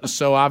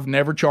so I've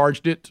never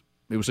charged it.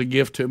 It was a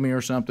gift to me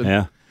or something.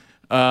 Yeah.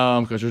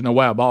 Because there's no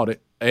way I bought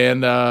it.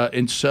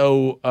 And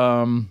so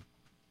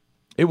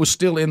it was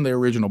still in the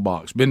original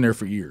box. Been there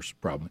for years,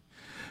 probably.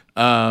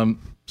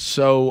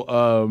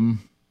 So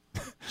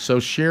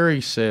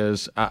Sherry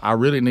says, I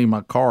really need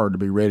my car to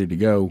be ready to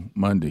go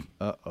Monday.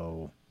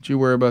 Uh-oh. Don't you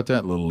worry about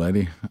that, little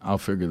lady. I'll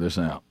figure this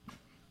out.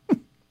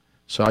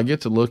 So I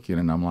get to looking,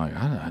 and I'm like,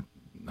 I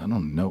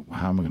don't know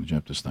how am I going to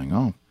jump this thing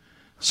off.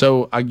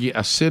 So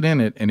I sit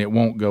in it, and it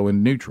won't go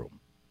in neutral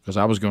because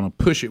I was going to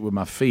push it with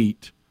my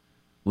feet,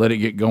 let it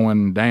get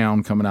going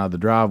down, coming out of the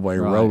driveway,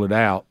 roll it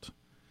out.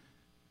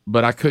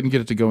 But I couldn't get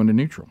it to go into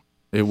neutral.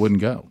 It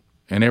wouldn't go.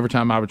 And every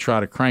time I would try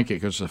to crank it,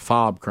 because it's a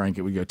fob crank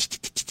it, we go,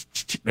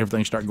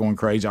 everything start going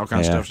crazy, all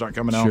kinds of stuff start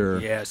coming on.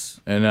 Sure.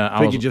 Yes. And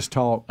I you just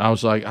talk. I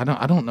was like, I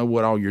don't know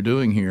what all you're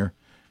doing here.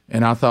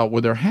 And I thought,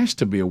 well, there has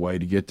to be a way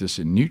to get this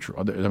in neutral.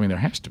 I mean, there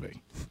has to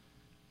be.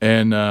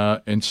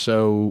 And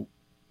so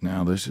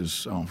now this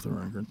is off the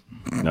record.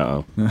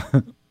 No.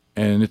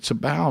 And it's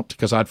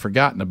because I'd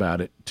forgotten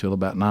about it till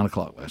about 9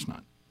 o'clock last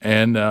night.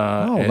 And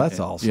that's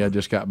awesome. Yeah, I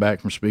just got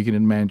back from speaking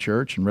in Man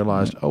Church and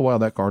realized, oh wow,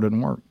 that car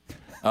didn't work.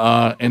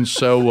 And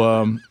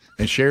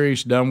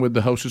Sherry's done with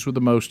the Hostess with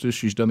the Mostest.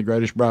 She's done the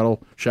greatest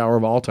bridal shower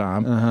of all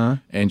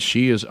time. And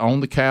she is on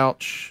the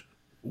couch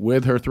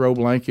with her throw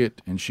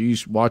blanket, and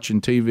she's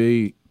watching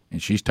TV,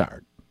 and she's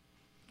tired.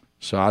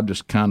 So I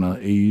just kind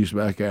of ease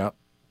back out.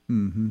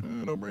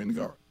 Don't bring the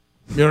car.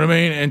 You know what I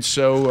mean? And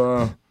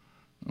so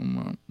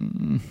I'm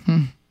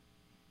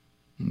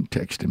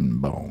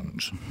texting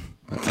Bones.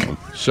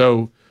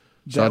 So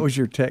that was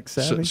your text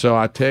savvy? So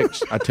I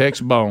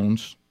text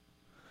Bones.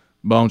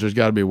 Bones, there's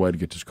got to be a way to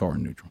get this car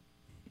in neutral.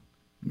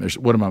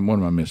 What am I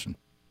missing?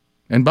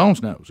 And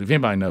Bones knows. If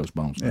anybody knows,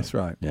 Bones knows. That's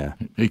right. Yeah.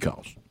 He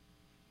calls.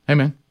 Hey,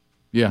 man.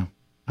 Yeah.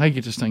 How you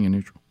get this thing in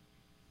neutral?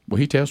 Well,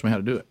 he tells me how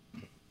to do it.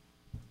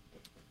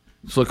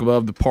 Let's look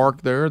above the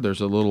park there.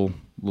 There's a little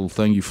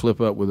thing you flip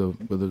up with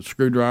a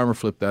screwdriver.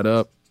 Flip that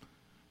up.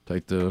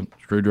 Take the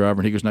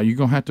screwdriver. And he goes, now you're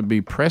going to have to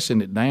be pressing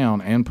it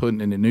down and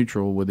putting it in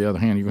neutral with the other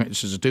hand.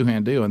 This is a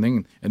two-hand deal.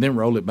 And then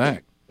roll it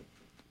back.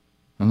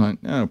 I'm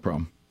like, no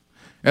problem.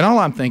 And all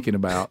I'm thinking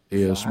about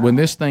is when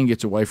this thing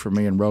gets away from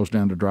me and rolls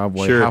down the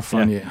driveway, how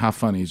funny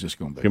is this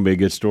going to be? It's going to be a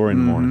good story in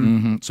the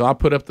morning. So I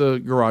put up the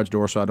garage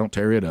door so I don't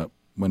tear it up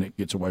when it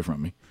gets away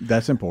from me.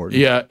 That's important.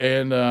 Yeah,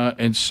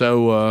 and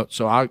so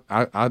I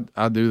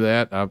do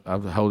that. I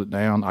hold it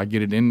down. I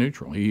get it in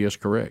neutral. He is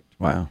correct.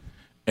 Wow.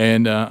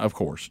 And of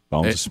course,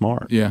 Bones is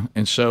smart. Yeah,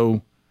 and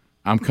so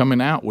I'm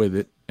coming out with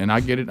it, and I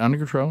get it under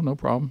control. No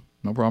problem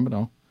at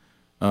all.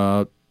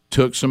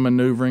 Took some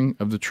maneuvering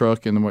of the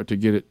truck and to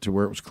get it to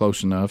where it was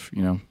close enough.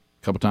 A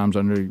couple times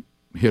I nearly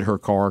hit her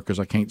car because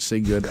I can't see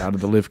good out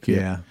of the lift kit.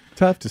 Yeah,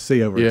 tough to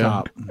see over the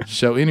top.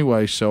 So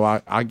anyway,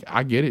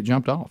 I get it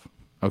jumped off.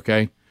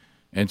 Okay,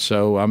 and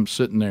so I'm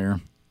sitting there,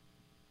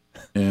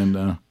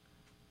 and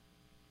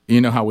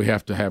you know how we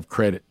have to have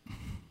credit.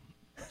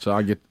 So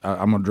I'm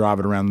gonna drive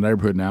it around the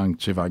neighborhood now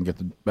and see if I can get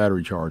the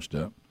battery charged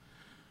up.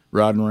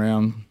 Riding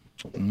around,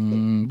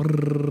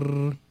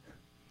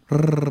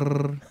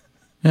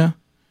 yeah.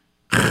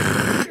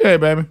 Hey,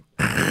 baby.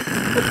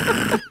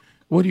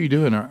 What are you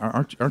doing?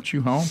 Aren't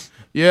you home?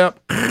 Yep.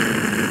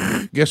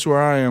 Guess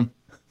where I am?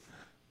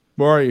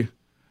 Where are you?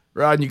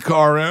 Riding your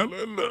car around,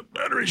 letting the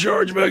battery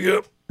charge back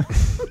up.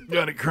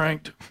 Got it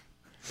cranked.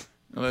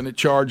 Letting it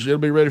charge. It'll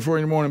be ready for you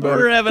in the morning, baby.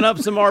 We're revving up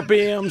some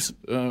RPMs.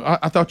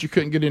 I thought you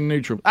couldn't get in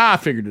neutral. I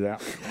figured it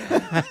out.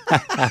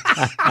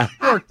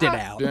 Worked it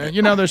out.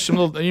 There's some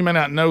little, you may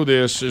not know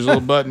this, there's a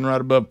little button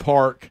right above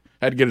park.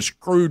 Had to get a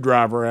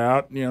screwdriver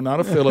out, not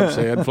a Phillips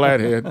head,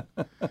 flathead.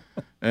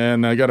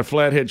 And I got a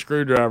flathead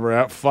screwdriver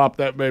out, flopped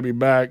that baby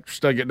back,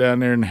 stuck it down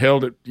there and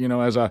held it,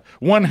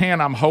 one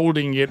hand I'm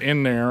holding it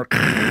in there.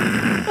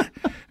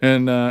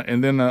 And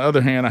then the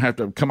other hand I have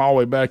to come all the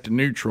way back to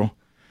neutral.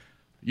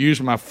 Use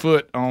my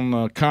foot on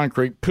the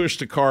concrete, push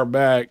the car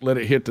back, let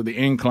it hit to the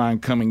incline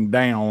coming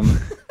down.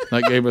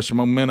 That gave us some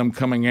momentum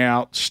coming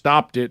out.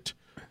 Stopped it,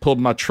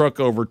 pulled my truck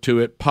over to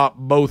it, popped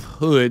both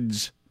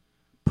hoods.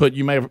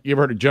 You ever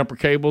heard of jumper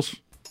cables?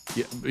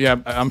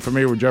 Yeah, I'm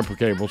familiar with jumper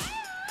cables.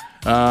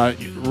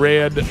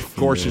 Red, of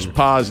course, is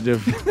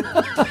positive.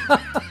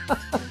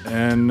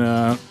 And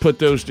put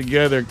those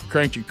together,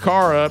 cranked your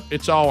car up.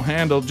 It's all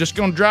handled. Just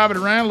going to drive it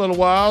around a little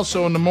while,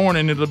 so in the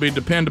morning it'll be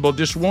dependable.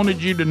 Just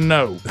wanted you to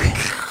know.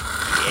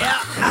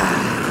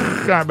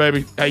 Yeah. All right,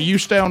 baby. Hey, you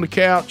stay on the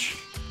couch.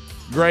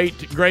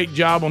 Great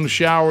job on the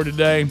shower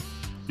today.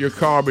 Your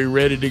car will be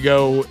ready to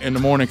go in the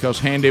morning because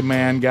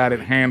Handyman got it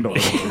handled.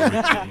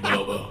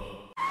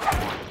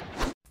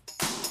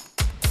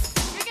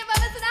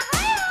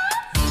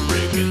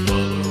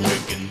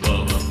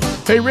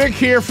 Hey, Rick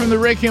here from the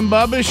Rick and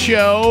Bubba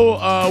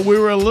Show. We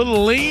were a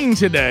little lean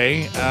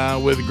today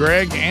with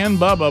Greg and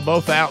Bubba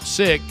both out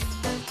sick.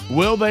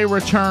 Will they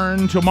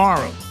return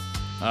tomorrow?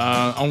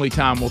 Only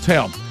time will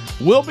tell.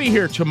 We'll be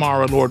here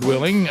tomorrow, Lord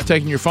willing,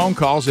 taking your phone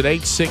calls at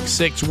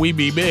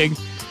 866-WE-BE-BIG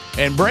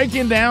and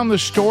breaking down the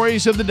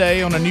stories of the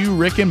day on a new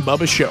Rick and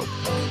Bubba Show.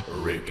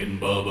 Rick and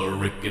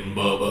Bubba, Rick and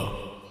Bubba.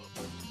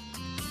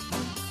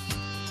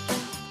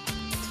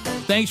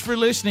 Thanks for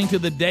listening to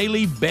the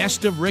daily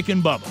best of Rick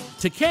and Bubba.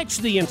 To catch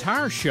the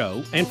entire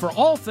show and for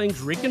all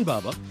things Rick and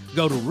Bubba,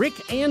 go to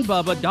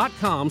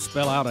rickandbubba.com,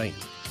 spell out AIM.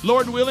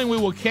 Lord willing, we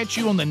will catch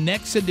you on the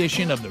next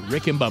edition of the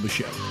Rick and Bubba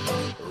Show.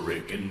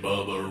 Rick and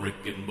Bubba, Rick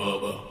and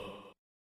Bubba.